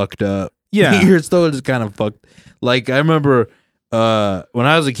unfucked up. You're still just kind of fucked. Like, I remember when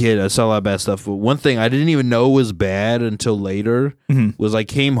I was a kid, I saw a lot of bad stuff. But one thing I didn't even know was bad until later was I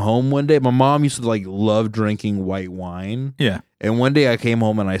came home one day. My mom used to, like, love drinking white wine. And one day I came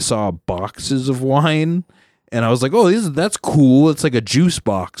home and I saw boxes of wine. And I was like, oh, that's cool. It's like a juice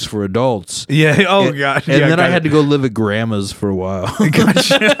box for adults. Oh, gosh. And then I had to go live at grandma's for a while.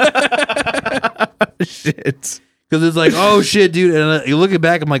 Shit. Because it's like, oh, shit, dude. And you looking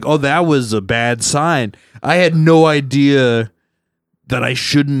back, I'm like, oh, that was a bad sign. I had no idea that I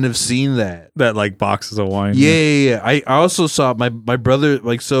shouldn't have seen that. That, like, boxes of wine. Yeah. I also saw my brother,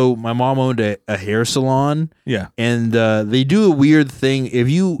 like, so my mom owned a hair salon. And they do a weird thing. If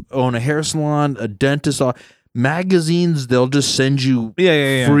you own a hair salon, a dentist, magazines, they'll just send you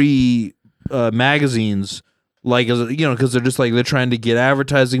free magazines. Like, because they're just like, they're trying to get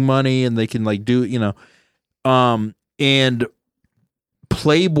advertising money and they can, like, do, and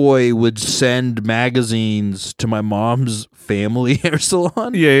Playboy would send magazines to my mom's family hair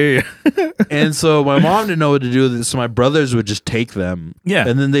salon. And so my mom didn't know what to do with it, so my brothers would just take them.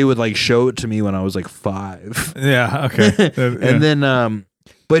 And then they would like show it to me when I was like 5. And then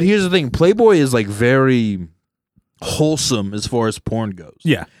but here's the thing, Playboy is like very wholesome as far as porn goes.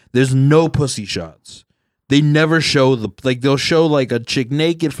 There's no pussy shots. They never show they'll show like a chick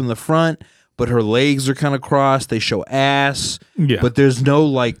naked from the front, but her legs are kind of crossed. They show ass, but there's no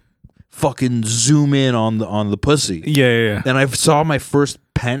like fucking zoom in on the pussy. And I saw my first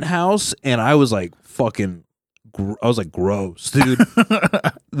Penthouse, and I was like fucking, I was like gross, dude.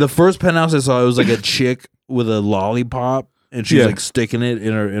 The first Penthouse I saw, it was like a chick with a lollipop, and she's like sticking it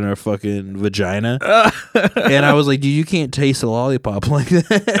in her fucking vagina. And I was like, dude, you can't taste a lollipop like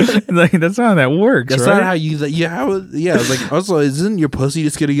that. Like, that's not how that works. That's not how you. I was like, also, isn't your pussy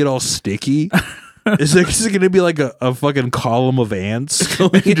just gonna get all sticky? Is it gonna be like a fucking column of ants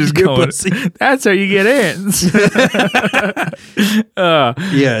going into your pussy? That's how you get ants.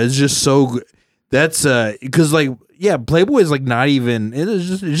 It's just so good. That's because like. Yeah, Playboy is like not even.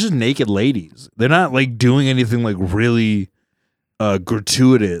 It's just naked ladies. They're not like doing anything like really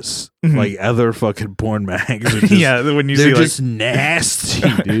gratuitous like other fucking porn mags. When you see they're just nasty,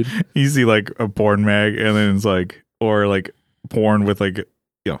 dude. You see like a porn mag, and then it's like, or like porn with like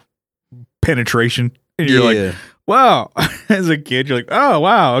penetration, and you're like, wow. As a kid, you're like, oh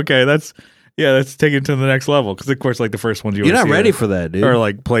wow, okay, that's taking it to the next level. Because of course, like the first ones you're not ready for that, dude. Or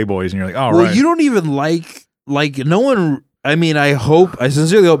like Playboys, and you're like, oh, well, right. You don't even like no one. I mean, I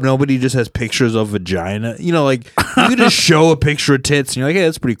sincerely hope nobody just has pictures of vagina. You know, like you could just show a picture of tits, and you're like, hey,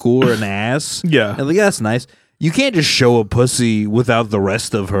 that's pretty cool, or an ass. Yeah, and like that's nice. You can't just show a pussy without the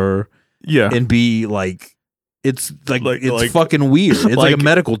rest of her. Yeah, and be like, it's like fucking weird. It's like a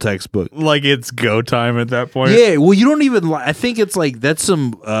medical textbook. Like it's go time at that point. Yeah, well, you don't even. I think it's like that's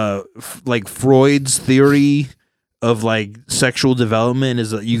some like Freud's theory of like sexual development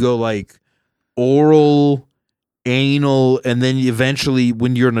is that you go like oral, anal, and then eventually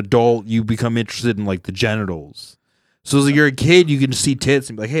when you're an adult you become interested in like the genitals. So as like you're a kid, you can see tits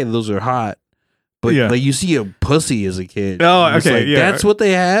and be like, hey, those are hot. But like you see a pussy as a kid. Oh, okay, like, yeah. That's what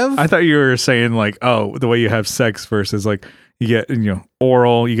they have? I thought you were saying like, oh, the way you have sex versus like you get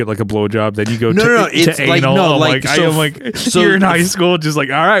oral, you get like a blowjob, then you go to it's anal. like no, like so you're in high school, just like,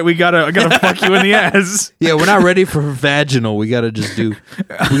 all right, I gotta fuck you in the ass. Yeah, we're not ready for vaginal. We gotta do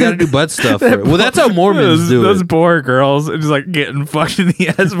butt stuff. Well, that's how Mormons do those it. poor girls just like getting fucked in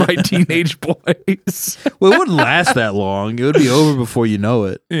the ass by teenage boys. Well, it wouldn't last that long. It would be over before you know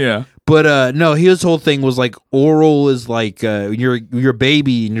it. Yeah. But no, his whole thing was like oral is like you're a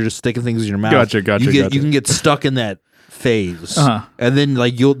baby and you're just sticking things in your mouth. Gotcha. You can get stuck in that phase, and then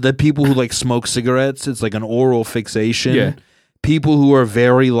like the people who like smoke cigarettes, it's like an oral fixation. Yeah. People who are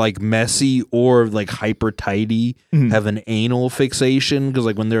very like messy or like hyper tidy have an anal fixation because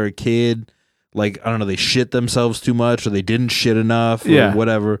like when they're a kid, like I don't know, they shit themselves too much or they didn't shit enough or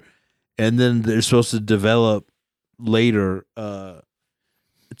whatever, and then they're supposed to develop later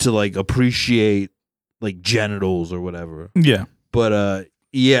to like appreciate like genitals or whatever. Yeah. But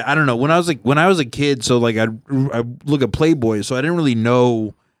yeah, I don't know. When I was a kid, so like I look at Playboy, so I didn't really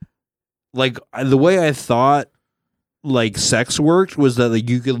know like the way I thought like sex worked was that like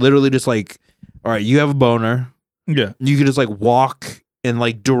you could literally just like, all right, you have a boner. Yeah. You could just like walk and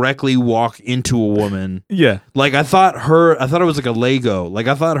like directly walk into a woman. Yeah. Like I thought it was like a Lego. Like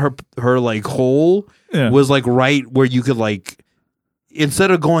I thought her like hole was like right where you could like,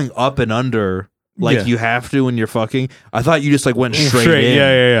 instead of going up and under like you have to when you're fucking, I thought you just like went straight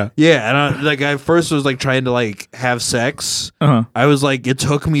in. Yeah, and I first was like trying to like have sex. I was like, it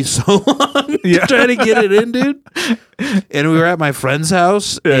took me so long to try to get it in, dude. And we were at my friend's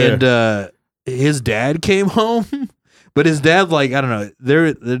house, and his dad came home, but his dad, like, I don't know,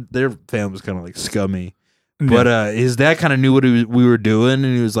 their family was kind of like scummy, but his dad kind of knew what we were doing,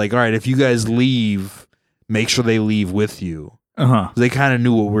 and he was like, all right, if you guys leave, make sure they leave with you. They kind of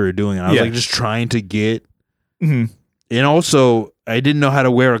knew what we were doing, and I was like just trying to get. And also, I didn't know how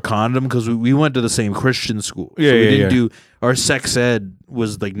to wear a condom because we went to the same Christian school. So we didn't do our sex ed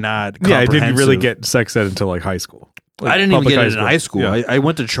was like not comprehensive. I didn't really get sex ed until like high school. Like I didn't even get it in high school. Yeah. I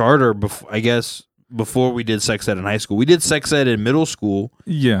went to charter before, I guess, before we did sex ed in high school. We did sex ed in middle school.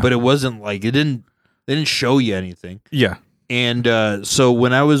 Yeah, but it wasn't like they didn't show you anything. Yeah. And so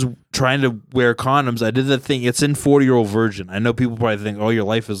when I was trying to wear condoms, I did that thing. It's in 40-Year-Old Virgin. I know people probably think, oh, your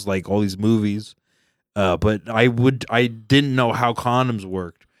life is like all these movies. But I didn't know how condoms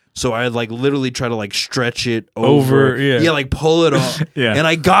worked. So I like literally try to like stretch it over. Yeah, like pull it off. And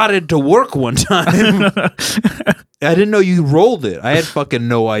I got it to work one time. I didn't know you rolled it. I had fucking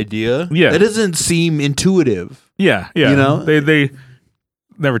no idea. Yeah. That doesn't seem intuitive. Yeah. You know? They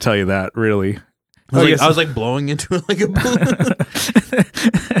never tell you that, really. I was like blowing into it like a balloon.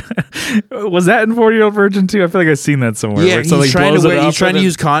 Was that in 40-Year-Old Virgin too? I feel like I've seen that somewhere. Yeah, he's trying to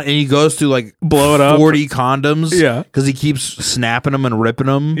use and he goes through like blow it up 40 condoms. Yeah, because he keeps snapping them and ripping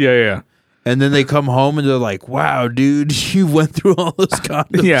them. Yeah. And then they come home and they're like, "Wow, dude, you went through all those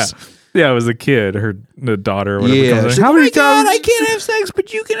condoms." Yeah, it was a kid, the daughter or whatever. Yeah. Like, how many times? I can't have sex,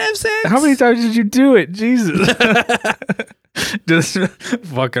 but you can have sex. How many times did you do it? Jesus. Just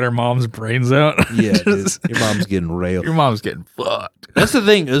fucking her mom's brains out. Yeah, dude, your mom's getting railed. Your mom's getting fucked. That's the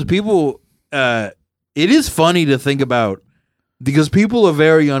thing, is people, it is funny to think about because people are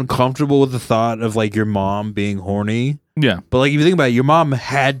very uncomfortable with the thought of like your mom being horny. Yeah. But like if you think about it, your mom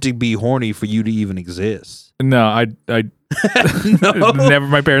had to be horny for you to even exist. No, I never.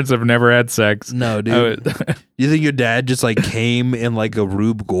 My parents have never had sex. No, dude. You think your dad just like came in like a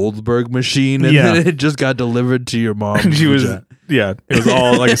Rube Goldberg machine and then it just got delivered to your mom? She was, it was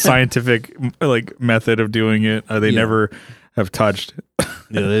all like a scientific like method of doing it. They never have touched.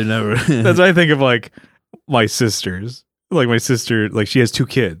 Yeah, they never. That's why I think of like my sisters. Like my sister, like she has 2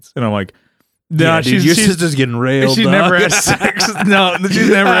 kids, and I'm like, No, dude, your sister's getting railed. She dog. never had sex. No, she's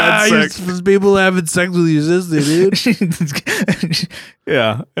never had sex. There's people having sex with your sister, dude.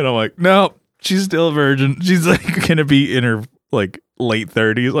 Yeah, and I'm like, no, she's still a virgin. She's like gonna be in her like late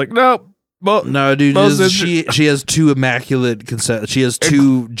 30s. Like, no. No, dude, she has 2 immaculate consent. She has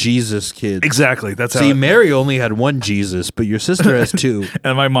 2 Jesus kids. Exactly. That's how. See, Mary only had 1 Jesus, but your sister has 2.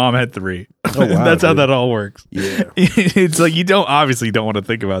 And my mom had 3. Oh, wow, that's how dude. that all works. Yeah, It's like you don't want to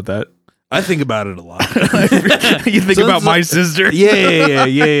think about that. I think about it a lot. You think about my sister. Yeah.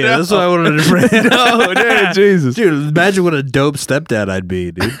 No. That's what I wanted to bring. No, dude, Jesus, dude, imagine what a dope stepdad I'd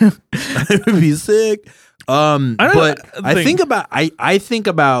be, dude. I would be sick. I think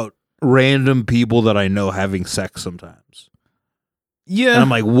about random people that I know having sex sometimes. Yeah, and I'm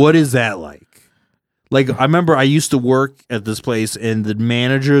like, what is that like? Like, I remember I used to work at this place, and the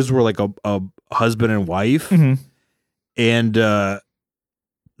managers were like a husband and wife, and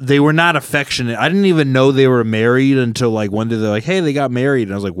they were not affectionate. I didn't even know they were married until like one day they're like, hey, they got married.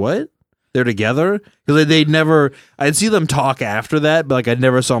 And I was like, what? They're together? Because they'd never, I'd see them talk after that, but like I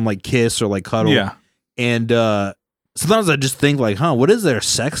never saw them like kiss or like cuddle. Yeah. And sometimes I just think like, what is their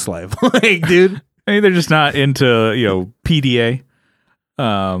sex life like, dude? Maybe they're just not into, PDA.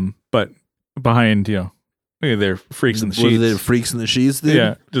 But behind, maybe they're freaks in the sheets. Was it freaks in the sheets, dude?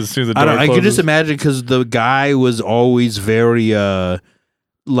 Yeah. Just as soon as the door I could closes. just imagine because the guy was always very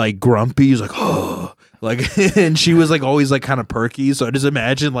like grumpy. He's like, oh, like, and she was like always like kind of perky. So I just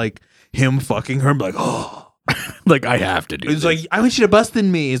imagine like him fucking her and be like, oh. Like, I have to do He's this. like, I wish you'd have busted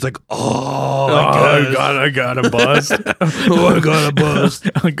me. He's like, oh, I got a bust. Oh, I got a bust.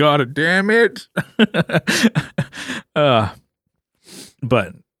 I got it, damn it.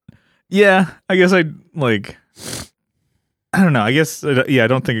 But yeah, I guess I don't know. I guess, I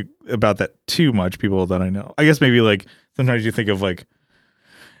don't think about that too much, people that I know. I guess maybe like sometimes you think of like,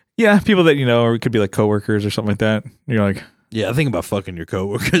 people that you know, or it could be like coworkers or something like that. You're like, yeah, I think about fucking your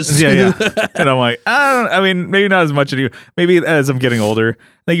coworkers. Yeah. And I'm like, I mean, maybe not as much as you. Maybe as I'm getting older.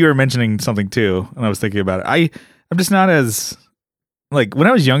 I think you were mentioning something too, and I was thinking about it. I'm just not as like when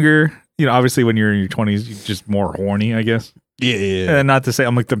I was younger. Obviously when you're in your 20s, you're just more horny, I guess. Yeah. And not to say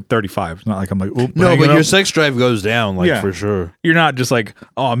I'm like 35. It's not like I'm like, oop, no, but your sex drive goes down, like for sure. You're not just like,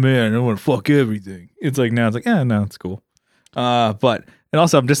 oh man, I want to fuck everything. It's like now it's like, no, it's cool. But and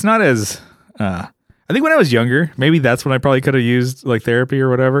also I'm just not as. I think when I was younger, maybe that's when I probably could have used like therapy or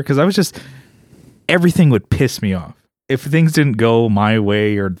whatever, because I was just everything would piss me off if things didn't go my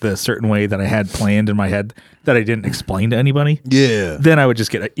way or the certain way that I had planned in my head that I didn't explain to anybody. Yeah, then I would just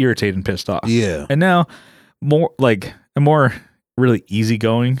get irritated and pissed off. Yeah, and now I'm more really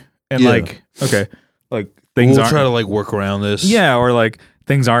easygoing and like okay, like things we'll try to like work around this. Yeah, or like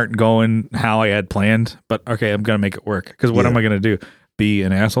things aren't going how I had planned, but okay, I'm gonna make it work because what am I gonna do? Be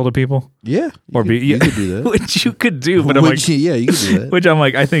an asshole to people? Yeah. You could do that. Which you could do, but I'm like, yeah, you could do that. Which I'm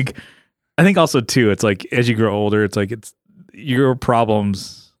like, I think also too, it's like as you grow older, it's like it's your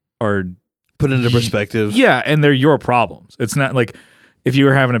problems are put into perspective. Yeah, and they're your problems. It's not like if you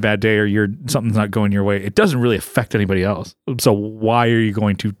were having a bad day or something's not going your way, it doesn't really affect anybody else. So why are you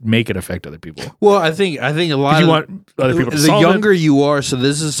going to make it affect other people? Well, I think a lot of you want other people to the solve younger it. you are, so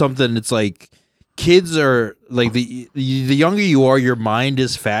this is something it's like kids are like the younger you are, your mind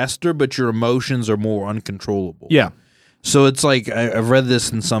is faster, but your emotions are more uncontrollable. Yeah. So it's like I've read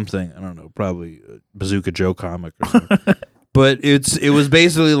this in something, I don't know, probably a Bazooka Joe comic or something. But it was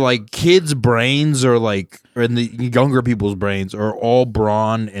basically like kids' brains are like, or in the younger people's brains are all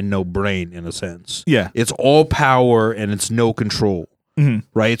brawn and no brain in a sense. Yeah. It's all power and it's no control. Mm-hmm.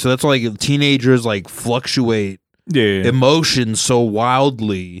 Right? So that's why like teenagers like fluctuate emotions so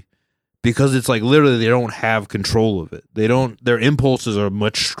wildly because it's like literally they don't have control of it. Their impulses are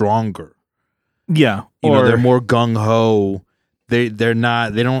much stronger. Yeah. They're more gung ho. They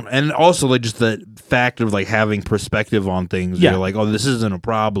don't, and also like just the fact of like having perspective on things. Yeah. You're like, oh, this isn't a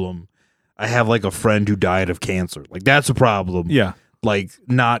problem. I have like a friend who died of cancer. Like that's a problem. Yeah. Like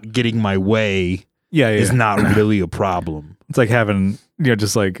not getting my way is not really a problem. It's like having,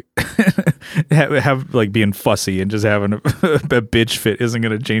 just like have like being fussy and just having a bitch fit isn't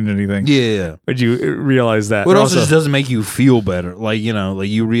going to change anything. Yeah. But you realize that. But it also just doesn't make you feel better. Like, like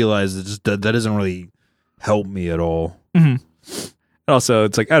you realize that doesn't really help me at all. Mm-hmm. Also,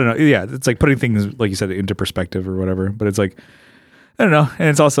 it's like, I don't know. Yeah. It's like putting things, like you said, into perspective or whatever. But it's like, I don't know. And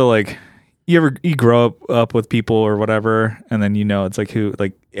it's also like, you grow up with people or whatever. And then, it's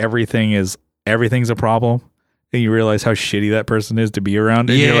like everything's a problem. And you realize how shitty that person is to be around.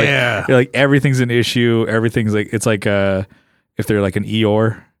 And you're like everything's an issue. Everything's like, it's like if they're like an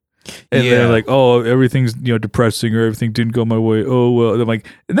Eeyore And they're like, oh, everything's depressing or everything didn't go my way. Oh well. And I'm like,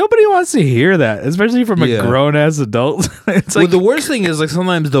 nobody wants to hear that, especially from a grown ass adult. It's like, well, the worst thing is like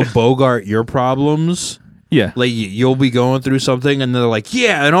sometimes they'll bogart your problems. Yeah, like you'll be going through something, and they're like,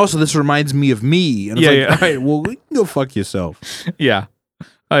 "Yeah," and also this reminds me of me. And it's all right, well, you can go fuck yourself. Yeah,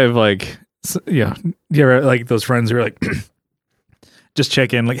 I have like, like those friends who are like, just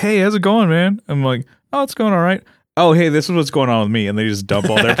check in, like, "Hey, how's it going, man?" I'm like, "Oh, it's going all right." Oh, hey, this is what's going on with me, and they just dump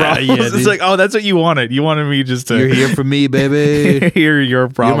all their problems. It's like, oh, that's what you wanted. You wanted me just to. You're here for me, baby. Hear your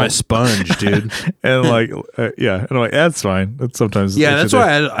problem. You're my sponge, dude. And like, and I'm like, that's fine. That's sometimes. Yeah, that's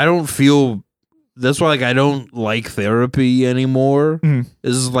why I don't feel. That's why, like, I don't like therapy anymore.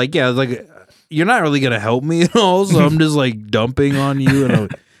 It's like, like you're not really gonna help me at all, so I'm just like dumping on you,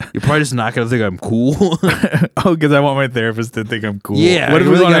 and you're probably just not gonna think I'm cool. Oh, because I want my therapist to think I'm cool. Yeah, what I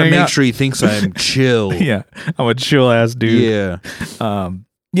really gotta make sure he thinks I'm chill. Yeah, I'm a chill ass dude. Yeah,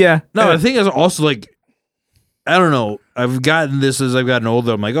 yeah. No, the thing is also like, I don't know. I've gotten this as I've gotten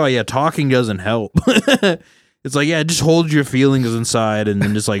older. I'm like, oh yeah, talking doesn't help. It's like, yeah, just hold your feelings inside, and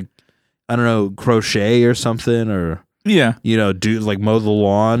then just like, I don't know, crochet or something, or do like mow the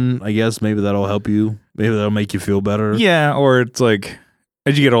lawn. I guess maybe that'll help you. Maybe that'll make you feel better. Yeah, or it's like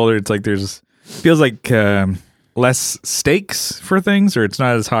as you get older, it's like feels like less stakes for things, or it's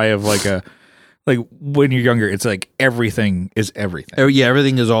not as high of like when you're younger. It's like everything is everything. Oh yeah,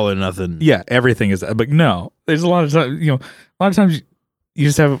 everything is all or nothing. Yeah, everything is. But no, there's a lot of times. A lot of times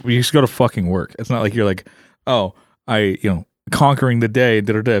you just go to fucking work. It's not like you're like, oh, conquering the day.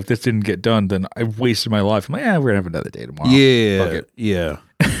 If this didn't get done, then I've wasted my life. I'm like, we're gonna have another day tomorrow. Yeah.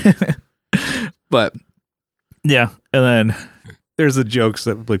 But yeah, and then there's the jokes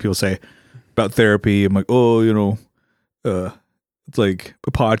that like people say about therapy. I'm like, oh, it's like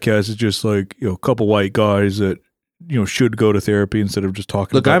a podcast is just like a couple white guys that should go to therapy instead of just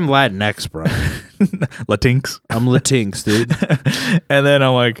talking. Look, I'm Latinx, bro. Latinx. I'm Latinx, dude. And then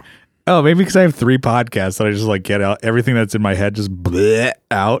I'm like, oh, maybe because I have 3 podcasts that I just like get out everything that's in my head, just bleh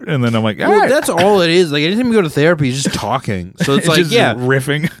out, and then I'm like, well, that's all it is. Like anytime you go to therapy, it's just talking. So it's like, just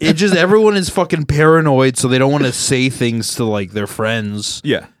riffing. It just everyone is fucking paranoid, so they don't want to say things to like their friends.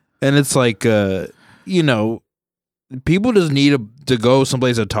 Yeah, and it's like, people just need to go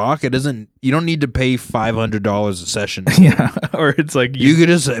someplace to talk. It isn't. You don't need to pay $500 a session. Yeah, or it's like you could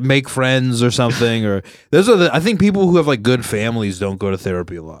just make friends or something. Or those are I think people who have like good families don't go to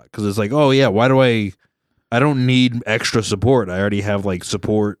therapy a lot because it's like, oh yeah, why do I don't need extra support. I already have like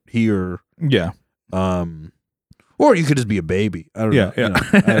support here. Yeah. Or you could just be a baby. I don't know.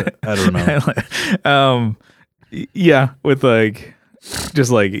 Yeah. I don't know. Yeah, with like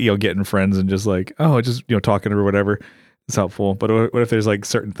just like getting friends and just like just talking or whatever is helpful. But what if there's like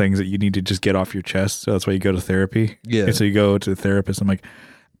certain things that you need to just get off your chest? So that's why you go to therapy. Yeah. And so you go to the therapist. I'm like,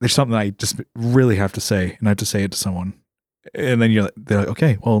 there's something I just really have to say, and I have to say it to someone. And then they're like,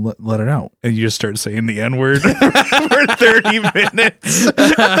 okay, well, let it out. And you just start saying the N-word for 30 minutes.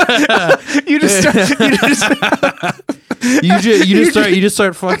 You just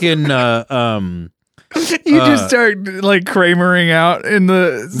start fucking just start like Kramering out in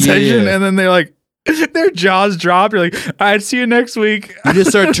the session, and then they're like, their jaws drop. You're like, I'd see you next week. You just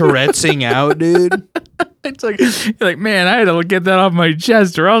start Tourette'sing out, dude. It's like, you're like, man, I had to get that off my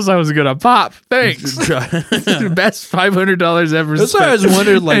chest or else I was going to pop. Thanks. Best $500 ever That's spent. why I was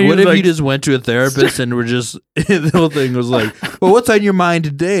wondering, like, what if like, you just went to a therapist and were just, the whole thing was like, well, what's on your mind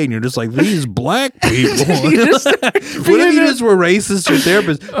today? And you're just like, these black people. What if you just were racist to your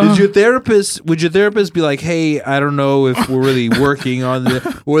therapist? Would your therapist be like, hey, I don't know if we're really working on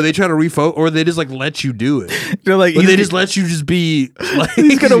the, or they try to refocus, or they just like let you do it? They're like, they just let you just be like,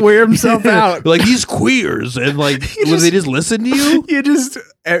 he's going to wear himself out. Like, he's queers. And like, will they just listen to you? You just,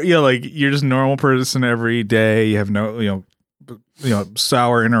 like, you're just a normal person every day. You have no,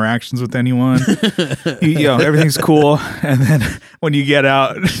 sour interactions with anyone. Everything's cool. And then when you get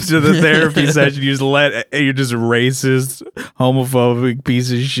out to the therapy session, you're just racist, homophobic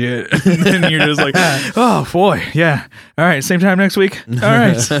piece of shit. And then you're just like, oh boy, yeah. All right, same time next week. All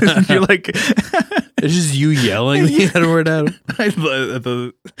right. You're like, it's just you yelling the N-word at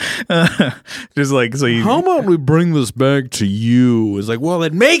him. Just like, so you. How about we bring this back to you? It's like, well,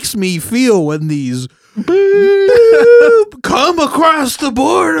 it makes me feel when these come across the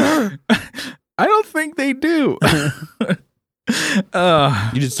border. I don't think they do.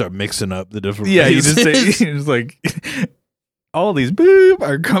 You just start mixing up the different. Yeah, you just say, it's like all these boop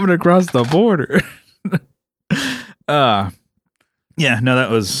are coming across the border. Yeah, no, that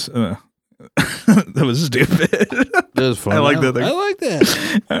was that was stupid. That was fun. I like that. I like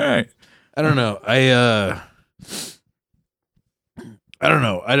that. All right. I don't know. I don't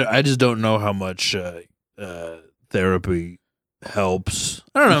know. I just don't know how much therapy helps.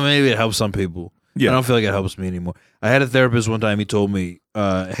 I don't know. Maybe it helps some people. Yeah. I don't feel like it helps me anymore. I had a therapist one time. He told me,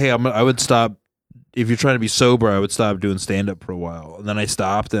 "Hey, I would stop if you're trying to be sober. I would stop doing stand up for a while." And then I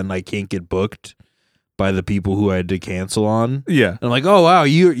stopped, and I can't get booked by the people who I had to cancel on. Yeah. And I'm like, "Oh wow,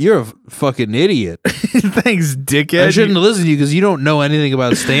 you're a fucking idiot." Thanks, dickhead. I shouldn't listen to you because you don't know anything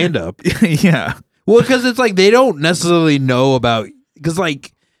about stand up. Yeah. Well, because it's like they don't necessarily know about, because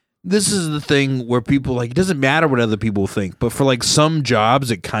like this is the thing where people like, it doesn't matter what other people think, but for like some jobs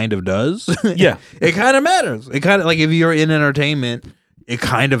it kind of does. Yeah. It kind of matters. It kind of like, if you're in entertainment, it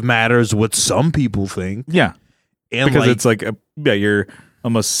kind of matters what some people think. Yeah. And because like, it's like you're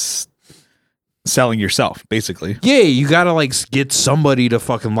almost selling yourself, basically. yeah, you gotta like get somebody to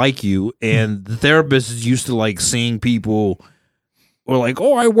fucking like you. And the therapist is used to like seeing people or like,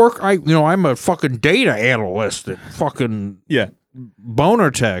 oh, I'm a fucking data analyst at fucking Yeah.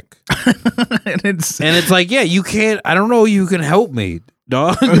 boner tech. And it's like, yeah, you can't, I don't know, you can help me,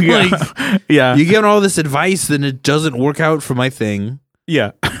 dog. Yeah. Like, Yeah. you give all this advice, then it doesn't work out for my thing.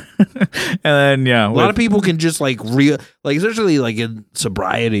 Yeah. And then, yeah. A lot of people can just like especially like in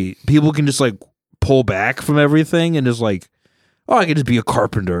sobriety, people can just like pull back from everything and just like, oh, I can just be a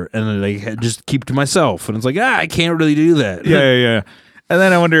carpenter and then like just keep to myself. And it's like, I can't really do that. Yeah. And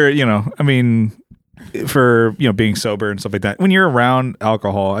then I wonder, I mean, for, being sober and stuff like that, when you're around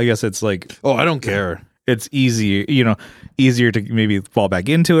alcohol, I guess it's like, Oh, I don't care. it's easier to maybe fall back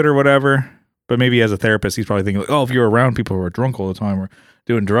into it or whatever. But maybe as a therapist, he's probably thinking like, oh, if you're around people who are drunk all the time or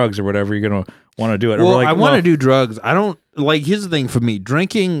doing drugs or whatever, you're going to want to do it. Well, like, I want to do drugs. I don't like, here's the thing for me,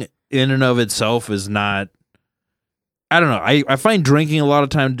 drinking in and of itself is not, I don't know. I find drinking a lot of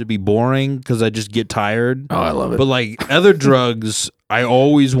time to be boring because I just get tired. Oh, I love it. But like other drugs, I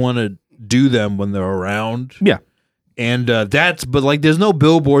always want to do them when they're around. Yeah. And but like there's no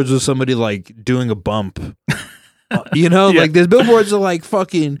billboards with somebody like doing a bump. Yeah. Like there's billboards of like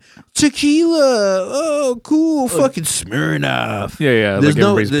fucking tequila. Oh, cool. Fucking Smirnoff. Yeah. There's like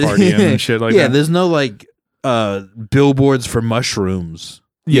everybody's partying and shit like that. Yeah, there's no like billboards for mushrooms.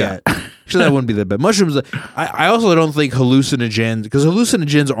 Yeah. Actually, that wouldn't be that bad. Mushrooms, I also don't think hallucinogens, because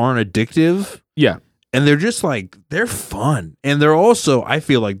hallucinogens aren't addictive. Yeah. And they're just like, they're fun. And they're also, I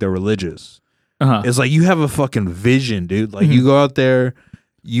feel like they're religious. Uh-huh. It's like you have a fucking vision, dude. Like you go out there,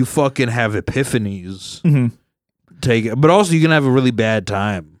 you fucking have epiphanies. Mm-hmm. Take it. But also you can have a really bad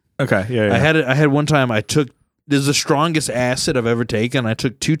time. Okay. Yeah. I had one time this is the strongest acid I've ever taken. I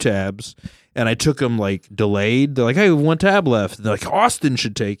took 2 tabs and I took them like delayed. They're like, hey, 1 tab left. And they're like, Austin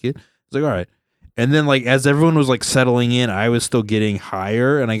should take it. I was like, all right. And then like as everyone was like settling in, I was still getting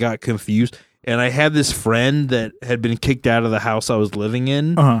higher and I got confused. And I had this friend that had been kicked out of the house I was living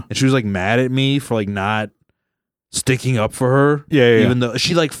in. Uh-huh. And she was like mad at me for like not sticking up for her. Yeah. Even though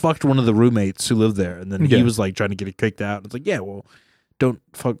she like fucked one of the roommates who lived there. And then he was like trying to get it kicked out. It's like, yeah, well, don't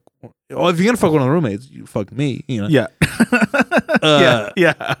fuck. Well, if you're going to fuck one of the roommates, you fuck me, Yeah.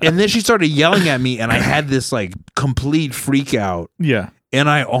 Yeah. And then she started yelling at me and I had this like complete freak out. Yeah. And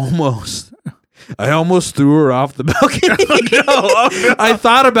I almost threw her off the balcony. No. I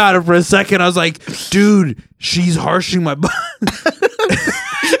thought about it for a second. I was like, dude, she's harshing my butt.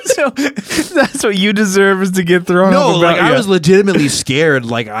 So that's what you deserve, is to get thrown off. No, like I was legitimately scared.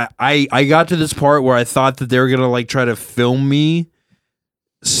 Like I got to this part where I thought that they were gonna like try to film me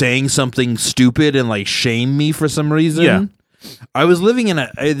saying something stupid and like shame me for some reason. Yeah. I was living in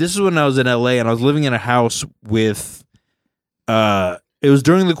this is when I was in LA and I was living in a house with it was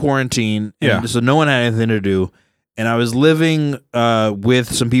during the quarantine, and so no one had anything to do. And I was living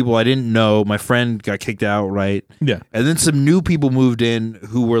with some people I didn't know. My friend got kicked out, right? Yeah. And then some new people moved in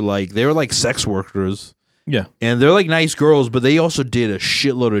who were like, they were like sex workers. Yeah. And they're like nice girls, but they also did a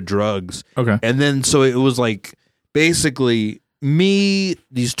shitload of drugs. Okay. And then so it was like basically me,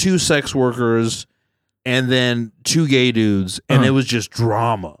 these 2 sex workers, and then 2 gay dudes. And it was just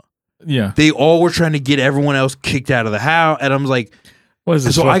drama. Yeah. They all were trying to get everyone else kicked out of the house. And I'm like, what is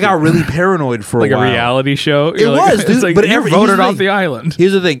this? So I got really paranoid for like a while. a reality show. It was, dude. It's like, but you're voted off the island.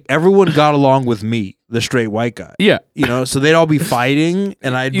 Here's the thing: everyone got along with me, the straight white guy. Yeah, so they'd all be fighting,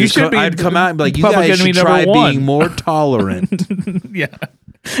 and I'd come out and be like, "You public guys should enemy try number 1." being more tolerant." Yeah,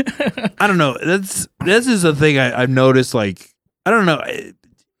 I don't know. This is the thing I've noticed. Like, I don't know.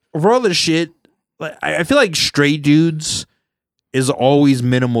 For all this shit, like I feel like straight dudes is always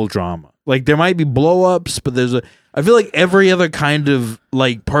minimal drama. Like there might be blow ups, but I feel like every other kind of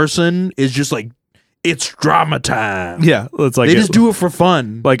like person is just like, it's drama time. Yeah, it's like they just do it for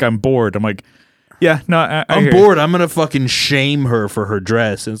fun. Like I'm bored. I'm like, yeah, no, I'm bored. I'm gonna fucking shame her for her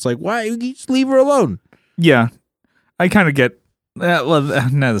dress, and it's like, why? You just leave her alone. Yeah, I kind of get Well,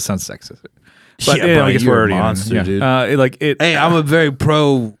 no, that sounds sexist. But Yeah, yeah, bro, I guess you're we're a already monster, on, dude. Hey, I'm a very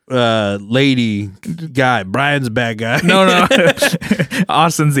pro lady guy. Brian's a bad guy. no.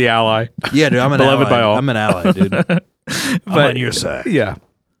 Austin's the ally. Yeah, dude, I'm an Beloved ally. by all. I'm an ally, dude. I'm on your side. Yeah.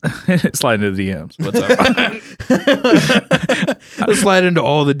 Slide into the DMs. What's up? Let's slide into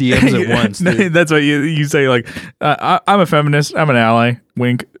all the DMs at once, dude. That's what you say. Like, I'm a feminist. I'm an ally.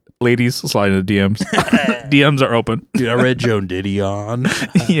 Wink. Ladies, slide into DMs. DMs are open. Dude, I read Joan Diddy on.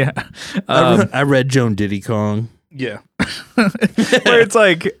 Yeah. I read Joan Diddy Kong. Yeah. Where it's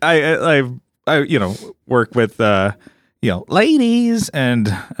like I work with ladies and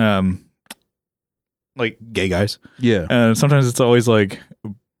like gay guys. Yeah. And sometimes it's always like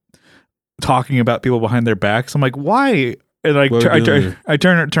talking about people behind their backs. I'm like, why? And I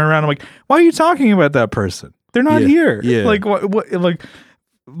turn around. I'm like, why are you talking about that person? They're not here. Yeah. Like what?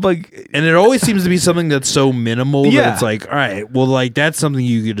 Like, and it always seems to be something that's so minimal Yeah. that it's like, all right, well, like that's something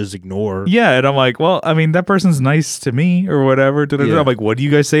you could just ignore. yeah. And I'm like, well, I mean, that person's nice to me or whatever. Yeah. I'm like, what do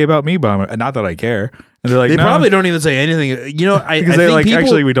you guys say about me? But not that I care. And they're like, They no. probably don't even say anything. You know, I Because think they're like, people,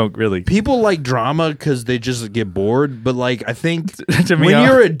 actually, we don't really. people like drama because they just get bored. But like, I think To me, when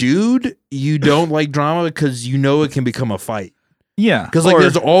you're a dude, you don't like drama because you know it can become a fight. yeah. Because like, Or-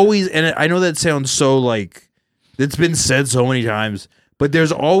 there's always, and I know that sounds so like, it's been said so many times. But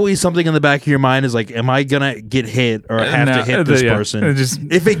there's always something in the back of your mind is like, am I gonna get hit or have to hit this person?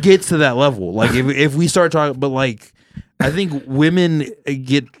 If it gets to that level, like if we start talking, but like I think women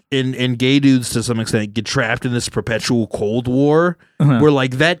get and gay dudes to some extent get trapped in this perpetual Cold War where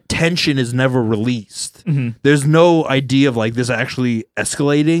like that tension is never released. Mhm. There's no idea of like this actually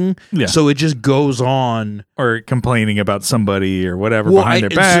escalating, Yeah. so it just goes on. or complaining about somebody or whatever Well, behind their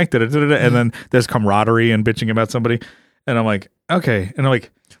it's- back, and then there's camaraderie and bitching about somebody, and I'm like, okay, and I'm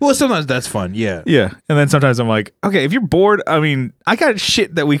like, Well, sometimes that's fun, yeah. yeah, and then sometimes I'm like, okay, if you're bored, I mean, I got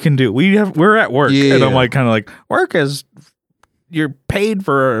shit that we can do. We're at work, Yeah. and I'm like, kind of like, work is you're paid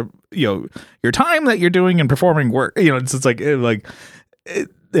for your time that you're doing and performing work. It's like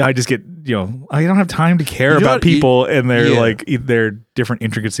I just get I don't have time to care You know about what, people and their yeah. like their different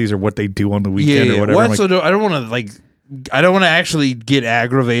intricacies or what they do on the weekend or whatever. Well, I'm like, I don't want to like. I don't want to actually get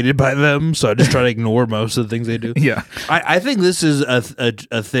aggravated by them, so I just try to ignore most of the things they do. yeah. I think this is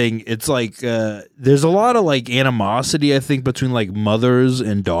a thing. It's like there's a lot of like animosity, I think, between like mothers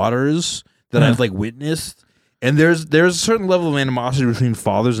and daughters that I've like witnessed, and there's a certain level of animosity between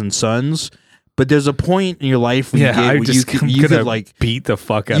fathers and sons. But there's a point in your life when I'm you could like beat the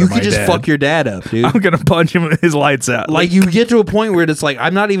fuck out you of my could just dad. fuck your dad up, dude. I'm gonna punch him his lights out. Like you get to a point where it's like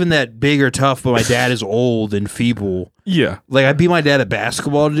I'm not even that big or tough, but my dad is old and feeble. yeah, Like I beat my dad at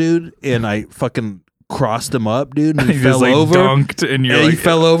basketball, dude, and I fucking crossed him up, dude, and he he fell just like over. dunked, and you're And like, he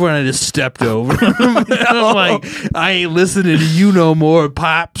fell over, and I just stepped over him. And I'm like, I ain't listening to you no more,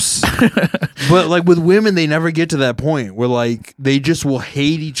 pops. But like with women, they never get to that point where like they just will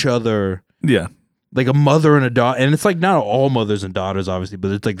hate each other, yeah, like a mother and a daughter. And it's like not all mothers and daughters, obviously,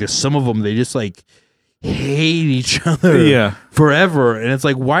 but it's like there's some of them they just like hate each other, Yeah. forever. And it's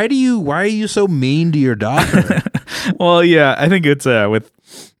like, why are you so mean to your daughter? Well, yeah, I think it's with.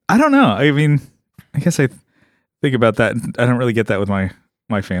 I don't know. I mean, I guess I think about that. I don't really get that with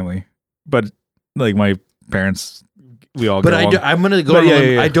my family, but like my parents, we all. But get along. I'm gonna go. But on a yeah, limb.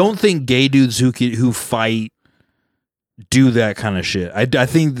 yeah, yeah. I don't think gay dudes who fight do that kind of shit. I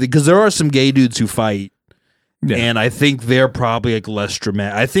think because there are some gay dudes who fight, Yeah. and I think they're probably like less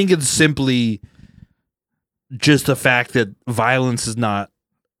dramatic. I think it's simply just the fact that violence is not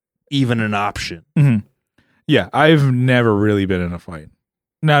even an option. Mhm. Yeah, I've never really been in a fight.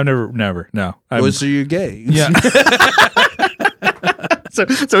 No, never. No. So you're gay. Yeah. so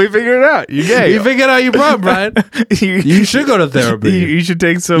we figured it out. You're gay. You figured out your problem, Brian. You should go to therapy. You should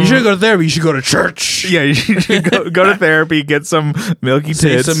take some. You should go to therapy. You should go to church. Yeah, you should go to therapy. Get some milky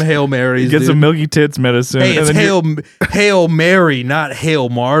Say tits. some Hail Marys. Get dude. some milky tits medicine. Hey, and it's then Hail Mary, not Hail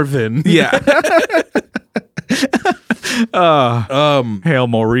Marvin. Yeah. Hail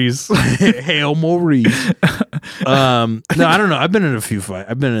Maurice. Hail Maurice. No, I don't know. I've been in a few fights.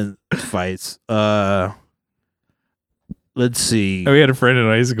 I've been in fights. Let's see. We had a friend in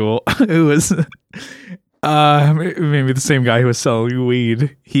high school who was maybe the same guy who was selling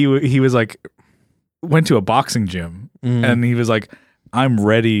weed. He was like went to a boxing gym and he was like, I'm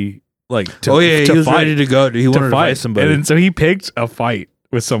ready like to he was fight, ready to go. He wanted to fight somebody. And then, so he picked a fight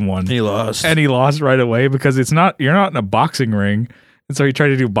with someone. And he lost. And he lost right away because you're not in a boxing ring. And so he tried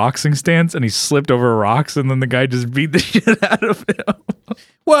to do boxing stance and he slipped over rocks and then the guy just beat the shit out of him.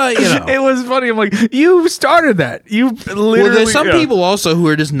 Well, you know. It was funny. I'm like, you started that. You literally. Well, there's some people also who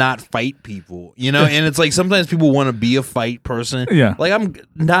are just not fight people, you know? And it's like sometimes people want to be a fight person. Yeah. Like, I'm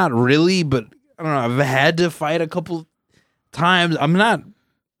not really, but I don't know. I've had to fight a couple times. I'm not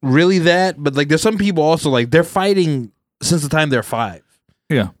really that, but like there's some people also like they're fighting since the time they're 5.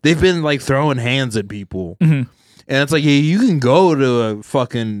 Yeah. They've been like throwing hands at people. Mm-hmm. And it's like, yeah, you can go to a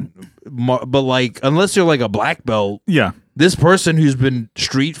fucking, but like, unless you're like a black belt, Yeah. this person who's been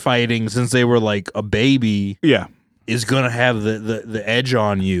street fighting since they were like a baby Yeah. is going to have the edge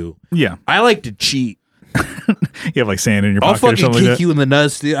on you. Yeah. I like to cheat. You have like sand in your I'll pocket or fucking something kick like that. you in the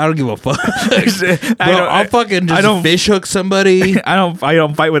nuts, dude. I don't give a fuck. I'll fucking I just don't- fish hook somebody. I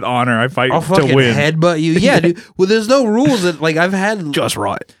don't fight with honor. I fight I'll to fucking win. headbutt you. Yeah, dude. Well, there's no rules that like I've had Just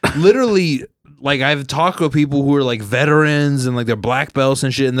right. literally. Like I've talked with people who are like veterans and like they're black belts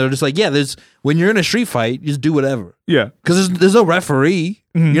and shit, and they're just like, yeah, there's when you're in a street fight, you just do whatever Yeah. because there's no referee.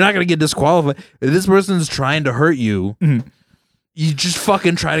 Mhm. You're not gonna get disqualified. If this person's trying to hurt you, Mhm. you just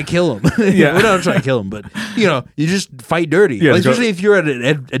fucking try to kill him. Yeah. We're not trying to kill him, but you know, you just fight dirty. Yeah, like, go- especially if you're at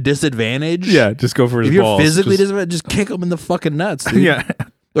a disadvantage. Yeah. Just go for his If you're balls. physically just, disadvantaged, just kick him in the fucking nuts, dude. Yeah.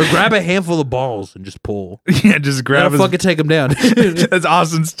 Or grab a handful of balls and just pull. Yeah. Just grab Grab his. fucking take him down. That's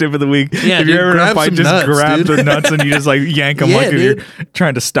Austin's tip of the week. Yeah, if dude, you're ever in a grab fight, some just nuts, grab dude. the nuts and you just like yank them Yeah, like dude. you're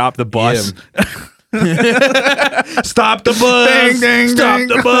trying to stop the bus. Stop the buzz! Ding, ding, Stop ding.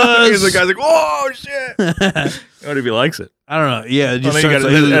 the buzz! The guy's like, "Oh shit!" What if he likes it? I don't know. Yeah, it just Well, then you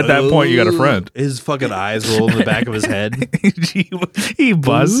starts got- like, at that point, you got a friend. His fucking eyes roll in the back of his head. he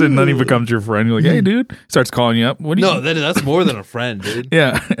busts and then he becomes your friend. You're like, "Hey, dude!" Starts calling you up. What do you? No, that's more than a friend, dude.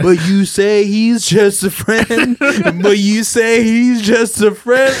 Yeah. But you say he's just a friend. But you say he's just a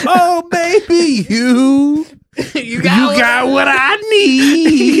friend. Oh, baby, you got what I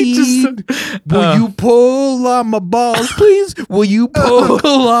need. Will you pull on my balls, please? Will you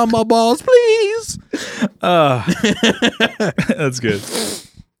pull on my balls, please? That's good.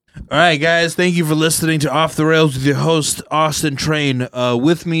 All right, guys. Thank you for listening to Off the Rails with your host, Austin Train.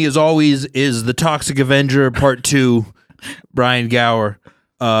 With me, as always, is the Toxic Avenger Part 2, Brian Gower.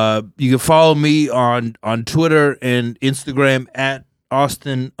 You can follow me on Twitter and Instagram at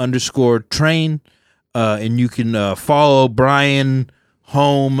Austin_Train. And you can follow Brian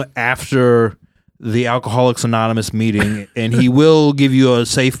home after the Alcoholics Anonymous meeting, and he will give you a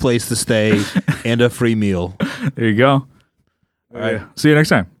safe place to stay and a free meal. There you go. All right. See you next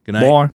time. Good night. Bye.